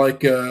have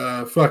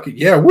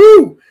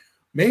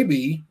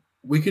maybe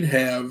we could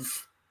have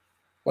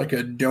like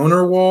a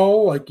donor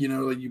wall, we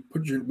can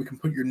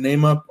put your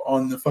name up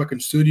on the fucking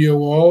studio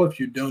wall if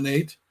you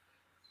donate.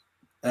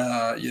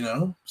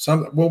 We'll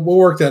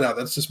work that out.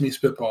 That's just me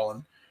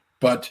spitballing.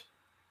 But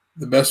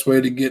the best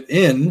way to get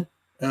in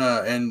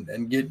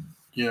and get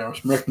some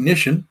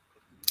recognition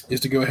is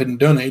to go ahead and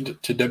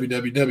donate to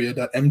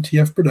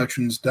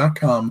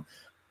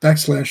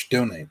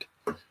www.mtfproductions.com/donate.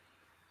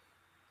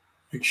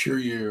 Make sure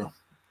you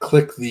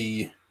click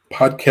the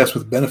Podcast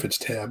with Benefits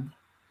tab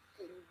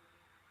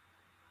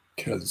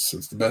because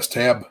it's the best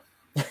tab.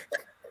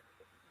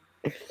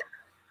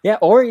 Yeah,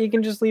 or you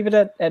can just leave it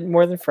at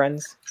More Than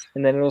Friends,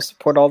 and then it'll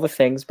support all the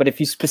things. But if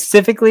you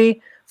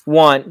specifically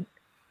want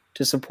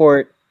to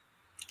support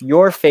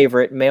your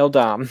favorite male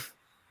dom,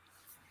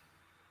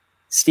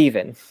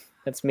 Steven,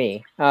 that's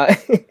me,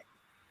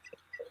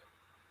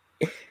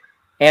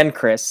 and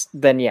Chris,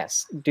 then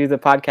yes, do the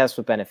Podcast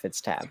with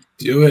Benefits tab.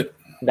 Do it.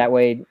 That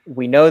way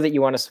we know that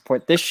you want to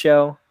support this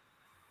show,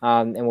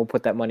 and we'll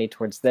put that money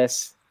towards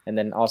this, and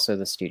then also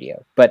the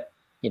studio. But,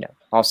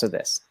 also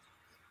this.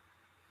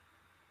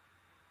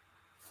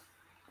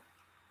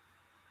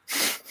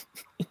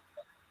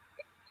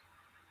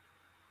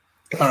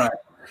 All right.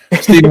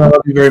 Steven, I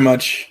love you very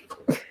much.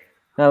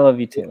 I love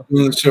you too. I'm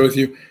going to share with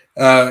you.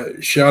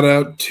 Shout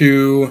out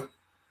to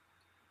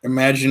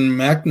Imagine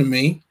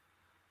McNamee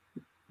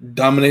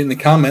dominating the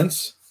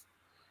comments.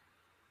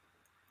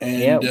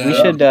 And, yeah, we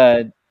should.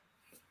 They're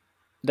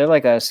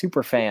like a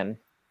super fan.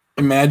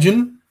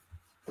 Imagine.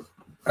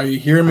 Are you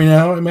hearing me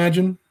now?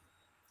 Imagine.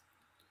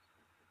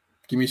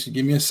 Give me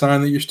a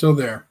sign that you're still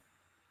there.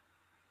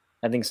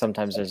 I think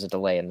sometimes there's a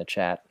delay in the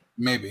chat.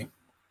 Maybe.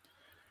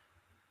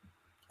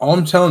 All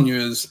I'm telling you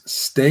is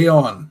stay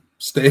on,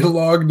 stay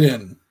logged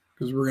in,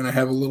 because we're gonna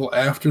have a little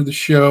after the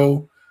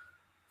show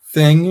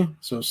thing.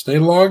 So stay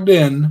logged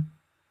in,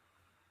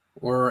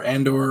 or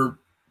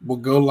we'll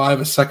go live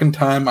a second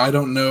time. I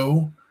don't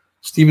know.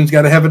 Steven's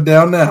got to have it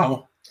down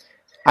now.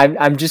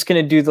 I'm just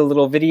gonna do the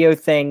little video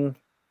thing.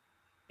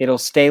 It'll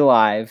stay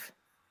live.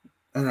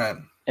 All right.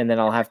 and then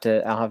I'll have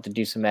to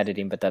do some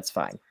editing, but that's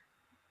fine.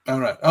 All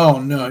right. Oh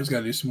no, he's got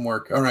to do some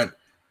work. All right.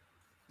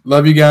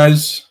 Love you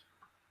guys.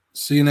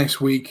 See you next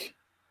week.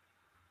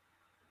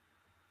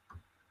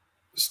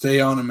 Stay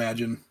on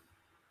Imagine.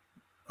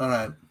 All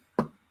right.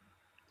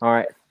 All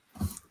right.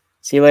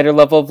 See you later,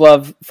 Level of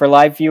Love. For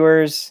live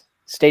viewers,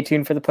 stay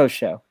tuned for the post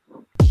show.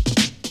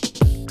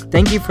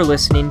 Thank you for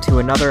listening to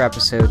another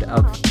episode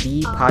of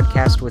The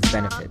Podcast with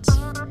Benefits.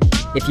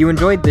 If you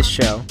enjoyed this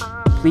show,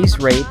 please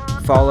rate,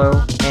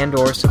 follow, and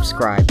or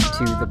subscribe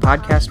to The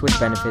Podcast with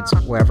Benefits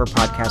wherever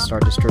podcasts are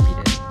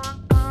distributed.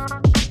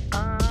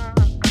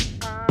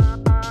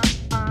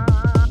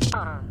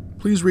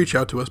 Please reach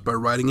out to us by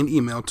writing an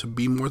email to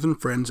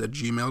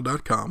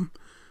bemorethanfriends@gmail.com,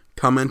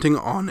 commenting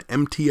on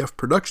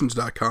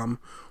mtfproductions.com,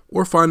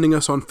 or finding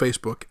us on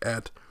Facebook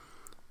at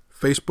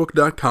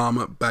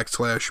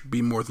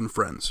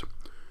facebook.com/bemorethanfriends.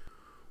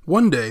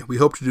 One day, we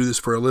hope to do this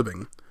for a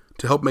living.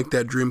 To help make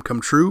that dream come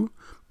true,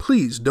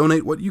 please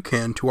donate what you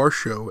can to our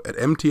show at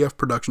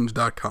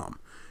mtfproductions.com.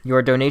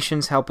 Your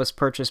donations help us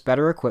purchase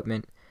better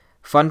equipment,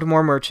 fund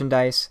more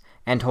merchandise,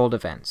 and hold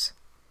events.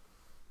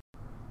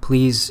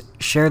 Please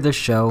share this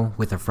show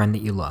with a friend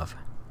that you love.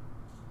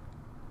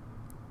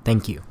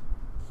 Thank you.